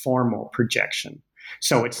conformal projection.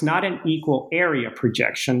 So it's not an equal area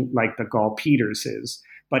projection like the Gall-Peters is,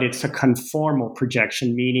 but it's a conformal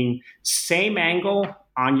projection, meaning same angle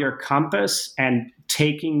on your compass, and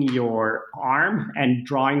taking your arm and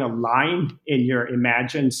drawing a line in your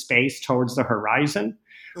imagined space towards the horizon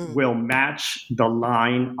will match the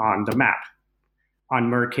line on the map on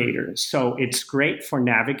Mercator. So it's great for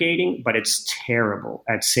navigating, but it's terrible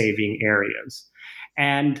at saving areas.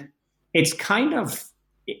 And it's kind of,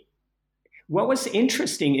 what was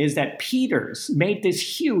interesting is that Peters made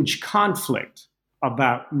this huge conflict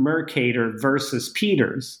about Mercator versus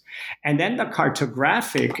Peters. And then the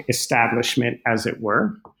cartographic establishment, as it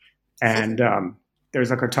were, and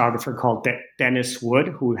there's a cartographer called Dennis Wood,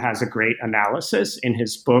 who has a great analysis in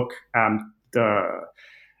his book, the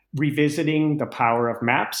Revisiting the Power of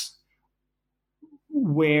Maps,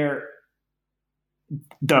 where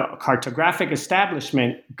the cartographic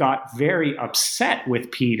establishment got very upset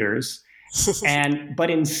with Peters, but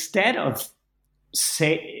instead of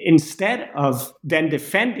then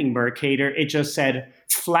defending Mercator, it just said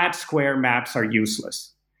flat square maps are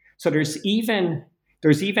useless. So there's even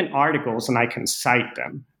articles, and I can cite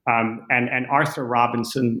them. And Arthur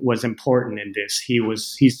Robinson was important in this.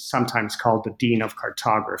 He's sometimes called the Dean of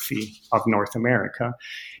Cartography of North America.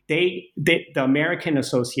 The American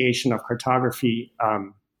Association of Cartography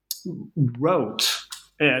wrote.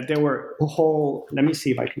 There were a whole. Let me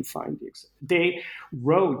see if I can find these. They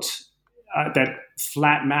wrote that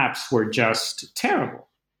flat maps were just terrible,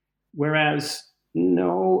 whereas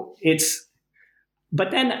no, it's.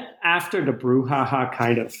 But then after the brouhaha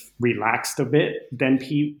kind of relaxed a bit, then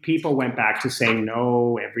people went back to saying,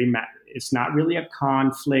 no, every map, it's not really a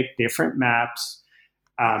conflict. Different maps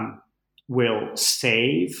will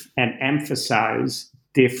save and emphasize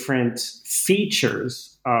different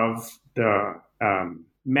features of the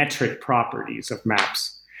metric properties of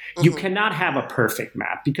maps. Mm-hmm. You cannot have a perfect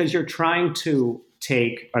map because you're trying to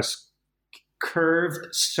take a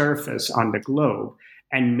curved surface on the globe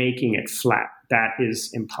and making it flat. That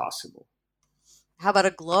is impossible. How about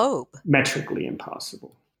a globe? Metrically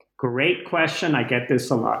impossible. Great question. I get this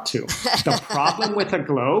a lot too. The problem with a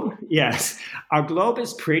globe, yes, our globe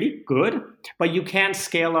is pretty good, but you can't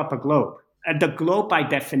scale up a globe. The globe, by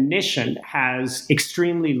definition, has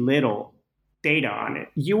extremely little data on it.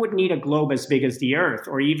 You would need a globe as big as the Earth,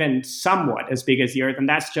 or even somewhat as big as the Earth, and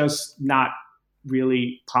that's just not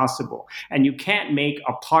really possible. And you can't make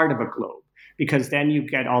a part of a globe, because then you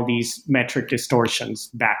get all these metric distortions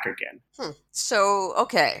back again. So,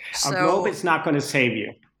 okay. A globe is not going to save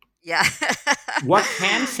you. Yeah. What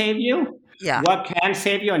can save you? Yeah. What can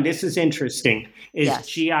save you, and this is interesting, is yes.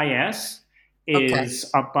 GIS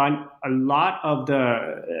is a lot of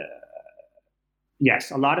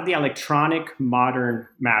the electronic modern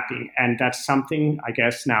mapping. And that's something, I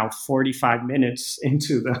guess, now 45 minutes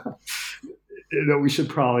into the... we should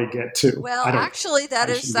probably get to. Well, actually,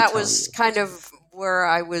 that was kind of where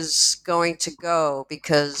I was going to go,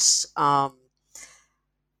 because,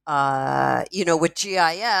 with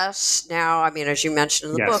GIS now, I mean, as you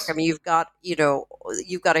mentioned in the book, I mean, you've got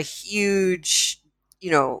a huge,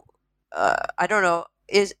 I don't know,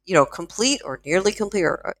 complete or nearly complete,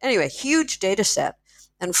 or anyway, huge data set.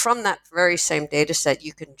 And from that very same data set,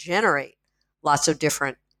 you can generate lots of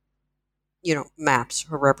different maps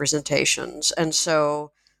or representations. And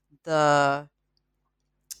so the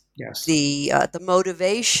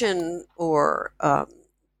motivation or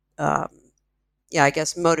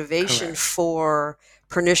motivation Correct. For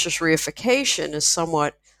pernicious reification is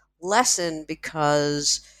somewhat lessened,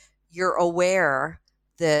 because you're aware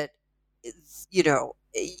that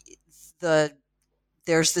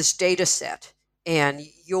there's this data set, and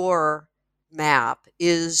your map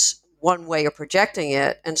is one way of projecting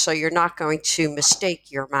it, and so you're not going to mistake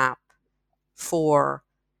your map for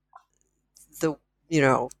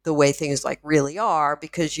the way things like really are,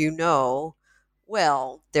 because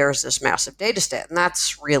there's this massive data set, and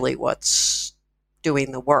that's really what's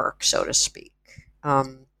doing the work, so to speak.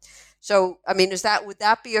 So, I mean, would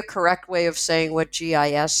that be a correct way of saying what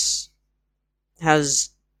GIS has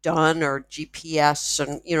done, or GPS,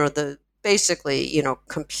 and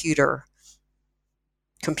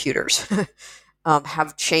computers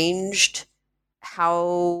have changed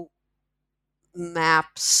how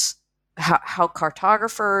maps, how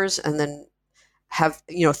cartographers, and then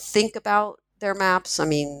think about their maps? I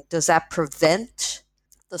mean, does that prevent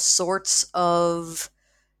the sorts of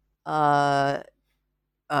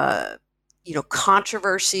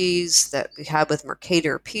controversies that we had with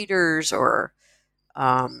Mercator Peters, or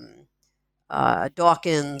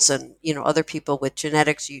Dawkins, and other people with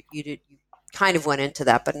genetics? You kind of went into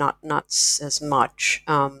that, but not as much.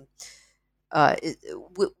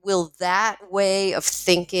 Will that way of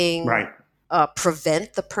thinking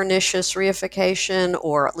prevent the pernicious reification,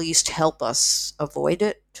 or at least help us avoid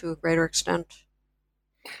it to a greater extent?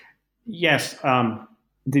 Yes.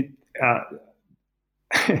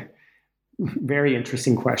 Very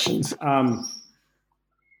interesting questions.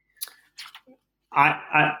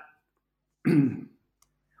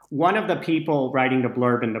 One of the people writing the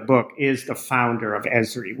blurb in the book is the founder of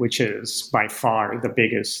Esri, which is by far the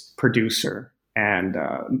biggest producer and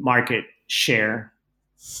market share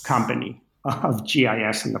company of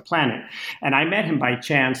GIS on the planet. And I met him by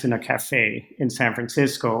chance in a cafe in San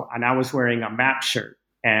Francisco, and I was wearing a map shirt.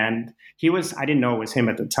 And I didn't know it was him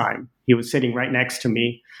at the time. He was sitting right next to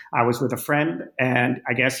me. I was with a friend, and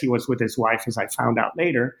I guess he was with his wife, as I found out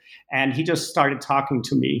later. And he just started talking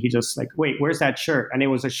to me. He just like, wait, where's that shirt? And it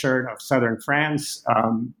was a shirt of Southern France,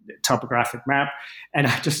 topographic map. And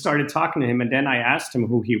I just started talking to him. And then I asked him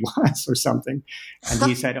who he was or something. And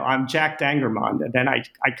he said, I'm Jack Dangermond. And then I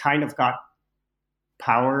kind of got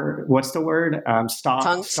what's the word?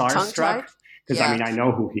 Starstruck. Because yeah. I mean, I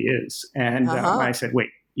know who he is. And I said, wait,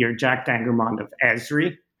 you're Jack Dangermond of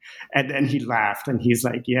Esri? And then he laughed and he's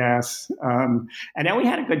like, yes. And then we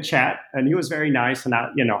had a good chat and he was very nice. And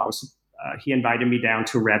he invited me down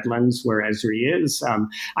to Redlands where Esri is.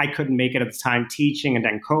 I couldn't make it at the time teaching and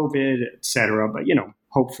then COVID, et cetera. But,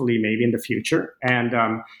 hopefully maybe in the future. And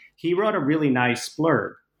he wrote a really nice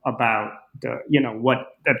blurb about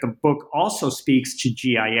that the book also speaks to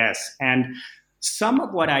GIS. And some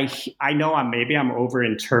of what I know, I'm over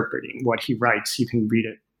interpreting what he writes. You can read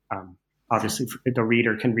it. Obviously, the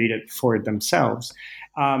reader can read it for themselves.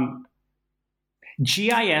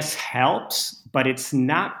 GIS helps, but it's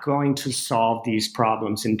not going to solve these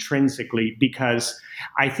problems intrinsically because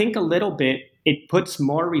I think a little bit it puts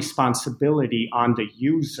more responsibility on the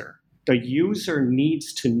user. The user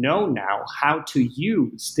needs to know now how to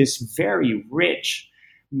use this very rich,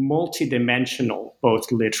 multidimensional, both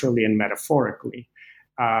literally and metaphorically,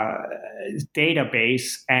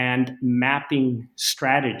 database and mapping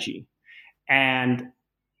strategy. And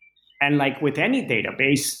like with any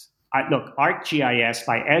database, look, ArcGIS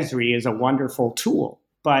by Esri is a wonderful tool,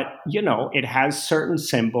 but it has certain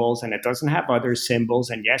symbols and it doesn't have other symbols.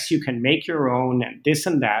 And yes, you can make your own and this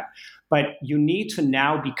and that, but you need to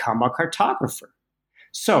now become a cartographer.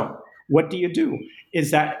 So what do you do?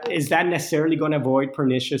 Is that necessarily going to avoid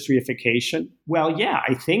pernicious reification? Well, yeah,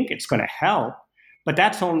 I think it's going to help, but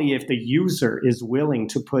that's only if the user is willing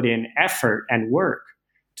to put in effort and work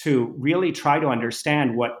to really try to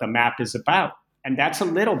understand what the map is about. And that's a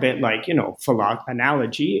little bit like,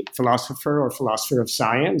 analogy, philosopher of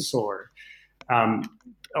science, or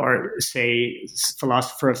say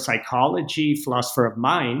philosopher of psychology, philosopher of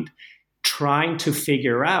mind, trying to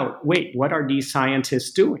figure out, wait, what are these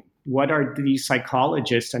scientists doing? What are these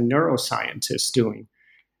psychologists and neuroscientists doing?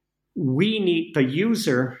 The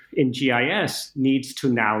user in GIS needs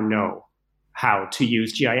to now know how to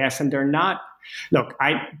use GIS, and they're not. Look,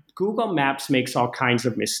 Google Maps makes all kinds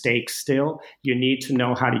of mistakes still. You need to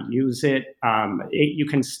know how to use it. You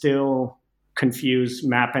can still confuse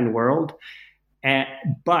map and world.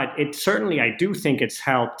 But it certainly, I do think it's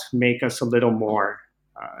helped make us a little more,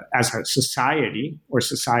 as a society, or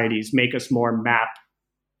societies, make us more map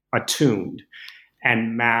attuned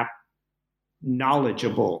and map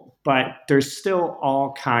knowledgeable. But there's still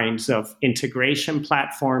all kinds of integration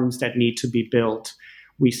platforms that need to be built.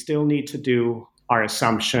 We still need to do our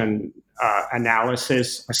assumption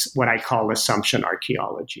analysis, what I call assumption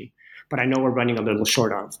archaeology. But I know we're running a little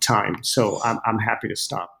short on time, so I'm happy to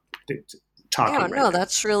stop talking. Yeah, no,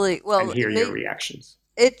 that's really well. And hear your reactions.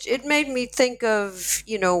 It made me think of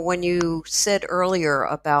when you said earlier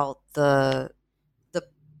about the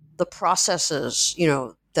processes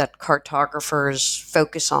that cartographers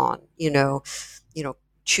focus on.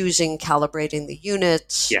 Choosing, calibrating the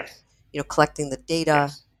units. Yes. Collecting the data,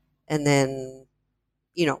 yes. And then,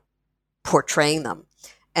 portraying them.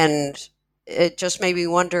 And it just made me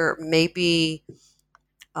wonder, maybe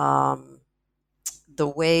the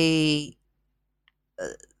way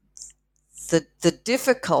the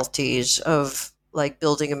difficulties of like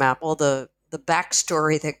building a map, all the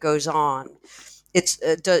backstory that goes on. It's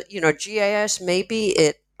GIS. Maybe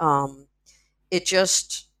it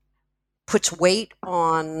just puts weight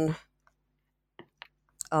on.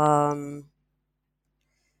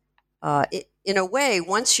 In a way,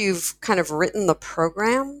 once you've kind of written the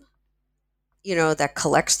program, that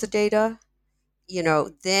collects the data,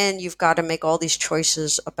 then you've got to make all these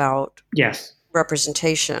choices about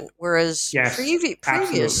representation. Whereas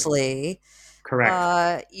previously,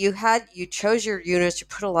 correct, you chose your units, you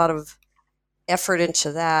put a lot of effort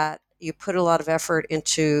into that, you put a lot of effort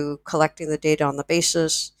into collecting the data on the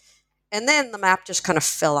basis, and then the map just kind of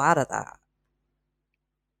fell out of that.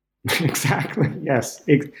 Exactly. Yes,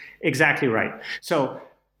 exactly right. So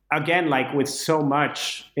again, like with so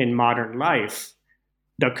much in modern life,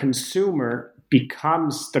 the consumer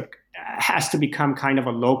has to become kind of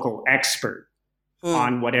a local expert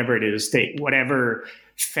on whatever it is, whatever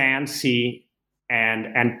fancy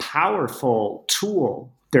and powerful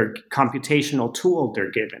tool, their computational tool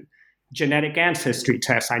they're given. Genetic ancestry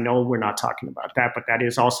tests. I know we're not talking about that, but that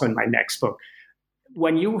is also in my next book.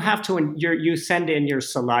 when you have to, you send in your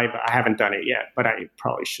saliva. I haven't done it yet, but I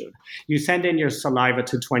probably should. You send in your saliva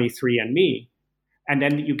to 23andMe, and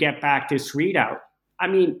then you get back this readout. I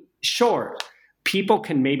mean, sure, people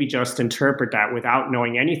can maybe just interpret that without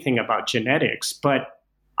knowing anything about genetics, but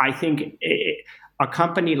I think a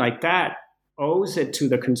company like that owes it to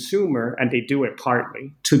the consumer, and they do it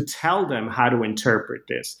partly, to tell them how to interpret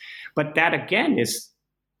this. But that, again, is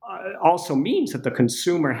also means that the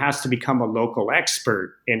consumer has to become a local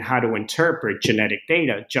expert in how to interpret genetic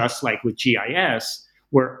data. Just like with GIS,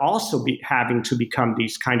 we're also having to become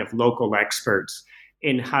these kind of local experts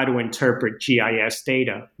in how to interpret GIS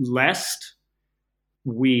data, lest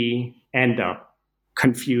we end up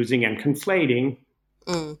confusing and conflating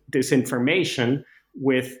this information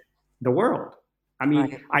with the world. I mean,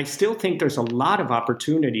 right. I still think there's a lot of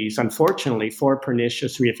opportunities, unfortunately, for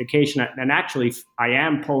pernicious reification. And actually, I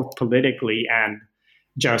am both politically and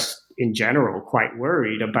just in general quite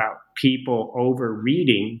worried about people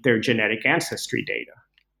over-reading their genetic ancestry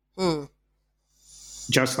data.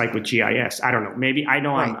 Just like with GIS. I don't know. Maybe I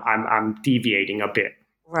know right. I'm deviating a bit.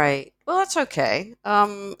 Right. Well, that's okay.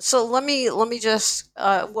 So let me just.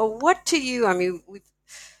 What to you? I mean,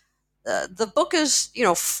 the book is,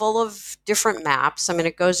 full of different maps. I mean,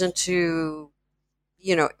 it goes into,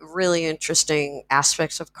 really interesting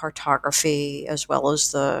aspects of cartography as well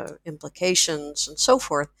as the implications and so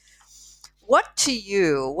forth. What to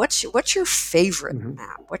you? What's your favorite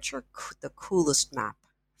map? What's the coolest map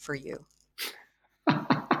for you?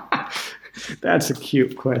 That's a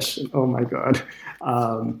cute question. Oh my God.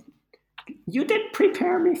 You did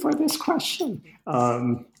prepare me for this question.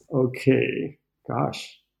 Okay.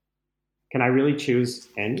 Gosh. Can I really choose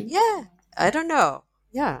any? Yeah. I don't know.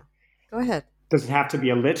 Yeah. Go ahead. Does it have to be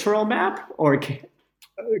a literal map, or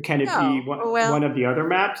can it be one of the other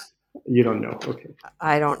maps? You don't know. Okay.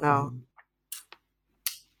 I don't know.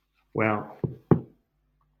 Well,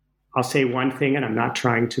 I'll say one thing, and I'm not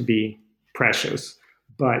trying to be precious,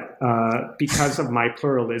 but because of my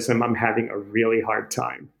pluralism, I'm having a really hard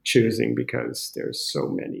time choosing, because there's so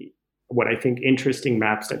many, what I think, interesting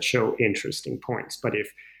maps that show interesting points. But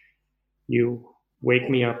if you wake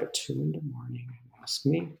me up at 2 a.m. and ask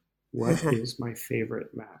me what is my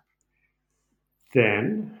favorite map,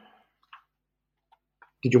 then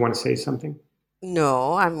did you want to say something?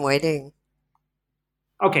 No, I'm waiting.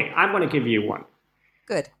 Okay, I'm going to give you one.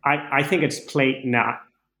 Good. I think it's plate 9.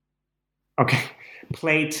 Okay,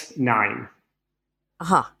 plate 9,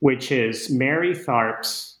 which is Mary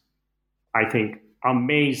Tharp's, I think,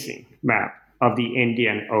 amazing map of the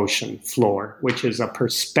Indian Ocean floor, which is a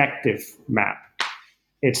perspective map.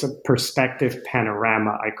 It's a perspective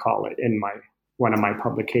panorama, I call it, in one of my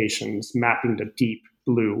publications, mapping the deep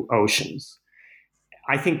blue oceans.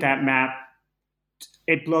 I think that map,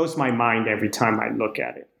 it blows my mind every time I look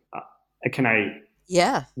at it. Can I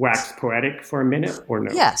wax poetic for a minute, or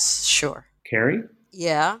no? Yes, sure. Carrie?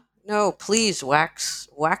 Yeah. No, please wax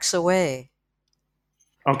away.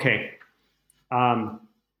 Okay.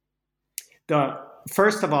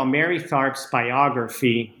 First of all, Mary Tharp's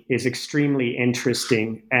biography is extremely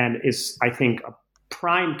interesting and is, I think, a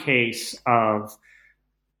prime case of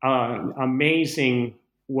an amazing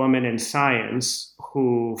woman in science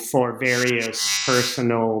who, for various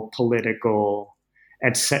personal, political,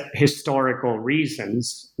 and historical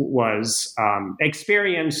reasons, was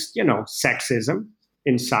experienced, sexism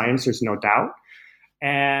in science. There's no doubt,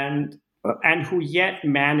 and who yet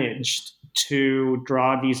managed to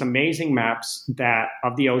draw these amazing maps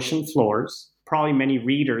of the ocean floors. Probably many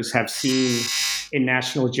readers have seen in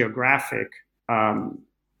National Geographic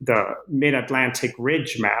the Mid-Atlantic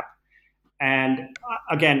Ridge map. And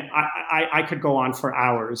again, I could go on for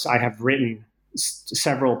hours. I have written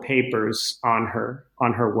several papers on her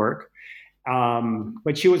work.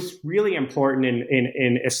 But she was really important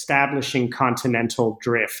in establishing continental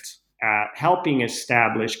drift, helping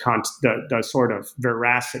establish the sort of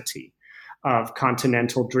veracity of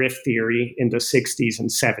continental drift theory in the 60s and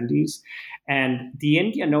 70s. And the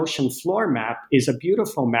Indian Ocean floor map is a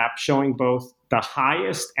beautiful map showing both the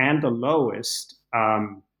highest and the lowest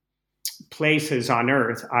places on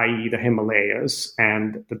Earth, i.e. the Himalayas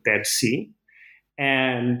and the Dead Sea.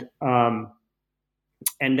 And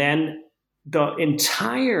then the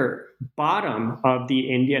entire bottom of the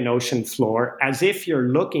Indian Ocean floor, as if you're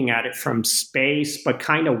looking at it from space, but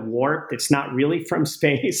kind of warped. It's not really from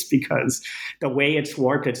space, because the way it's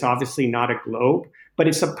warped, it's obviously not a globe, but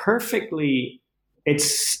it's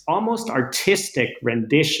it's almost artistic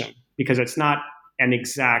rendition, because it's not an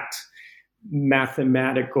exact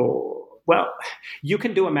mathematical, well, you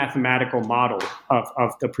can do a mathematical model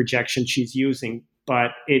of the projection she's using,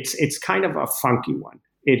 but it's kind of a funky one.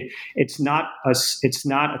 It's not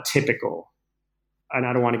a typical, and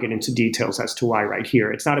I don't want to get into details as to why right here.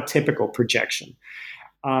 It's not a typical projection.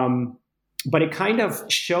 But it kind of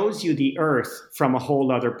shows you the Earth from a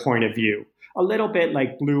whole other point of view, a little bit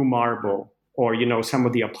like Blue Marble, or some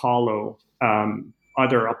of the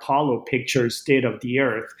other Apollo pictures did of the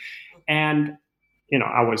Earth. And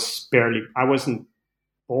I wasn't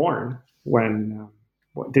born when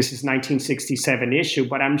this is 1967 issue,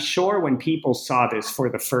 but I'm sure when people saw this for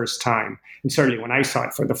the first time, and certainly when I saw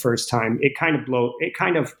it for the first time, it kind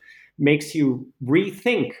of makes you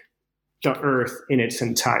rethink the Earth in its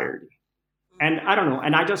entirety. And I don't know,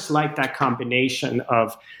 and I just like that combination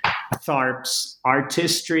of Tharp's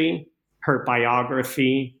artistry, her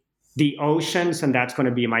biography, the oceans, and that's going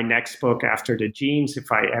to be my next book after the Genes.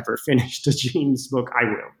 If I ever finish the Genes book, I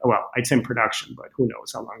will. Well, it's in production, but who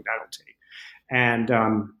knows how long that'll take. And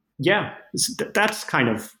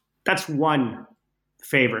that's one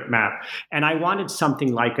favorite map. And I wanted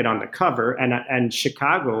something like it on the cover, and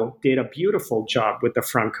Chicago did a beautiful job with the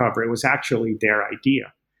front cover. It was actually their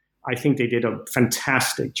idea. I think they did a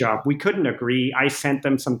fantastic job. We couldn't agree. I sent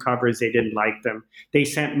them some covers. They didn't like them. They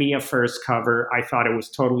sent me a first cover. I thought it was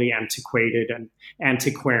totally antiquated and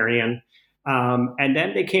antiquarian. And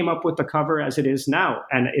then they came up with the cover as it is now.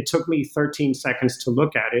 And it took me 13 seconds to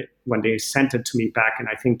look at it when they sent it to me back in,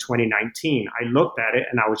 I think, 2019. I looked at it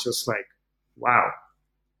and I was just like, wow,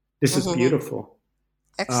 this is beautiful.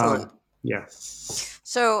 Excellent. Yeah.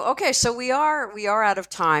 So we are out of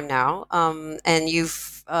time now. And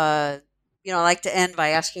you've, I like to end by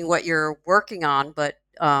asking what you're working on, but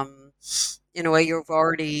in a way you've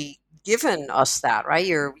already given us that, right?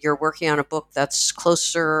 You're working on a book that's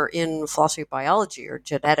closer in philosophy of biology or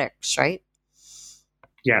genetics, right?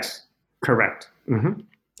 Yes, correct. Mm-hmm.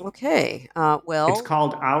 Okay. Well, it's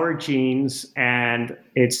called Our Genes, and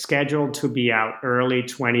it's scheduled to be out early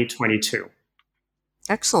 2022.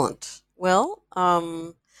 Excellent. Well,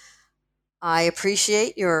 I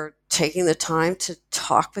appreciate your taking the time to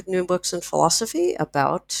talk with New Books in Philosophy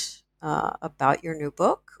about your new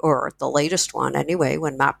book, or the latest one anyway,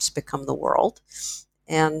 When Maps Become the World.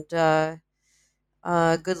 And good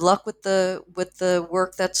luck with the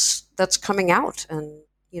work that's coming out, and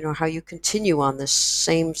how you continue on this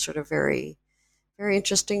same sort of very, very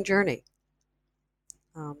interesting journey.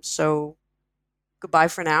 So goodbye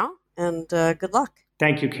for now, and good luck.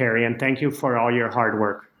 Thank you, Carrie, and thank you for all your hard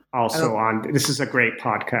work also on this is a great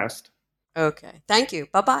podcast. Okay. Thank you.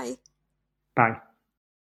 Bye-bye. Bye.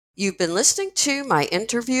 You've been listening to my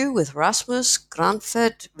interview with Rasmus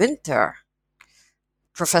Granfjord Winther,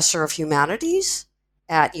 Professor of Humanities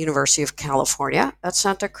at University of California at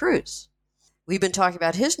Santa Cruz. We've been talking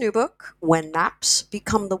about his new book, When Maps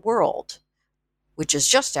Become the World, which is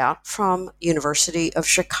just out from University of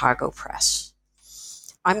Chicago Press.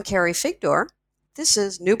 I'm Carrie Figdor. This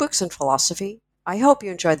is New Books in Philosophy. I hope you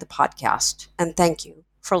enjoyed the podcast, and thank you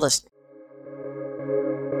for listening.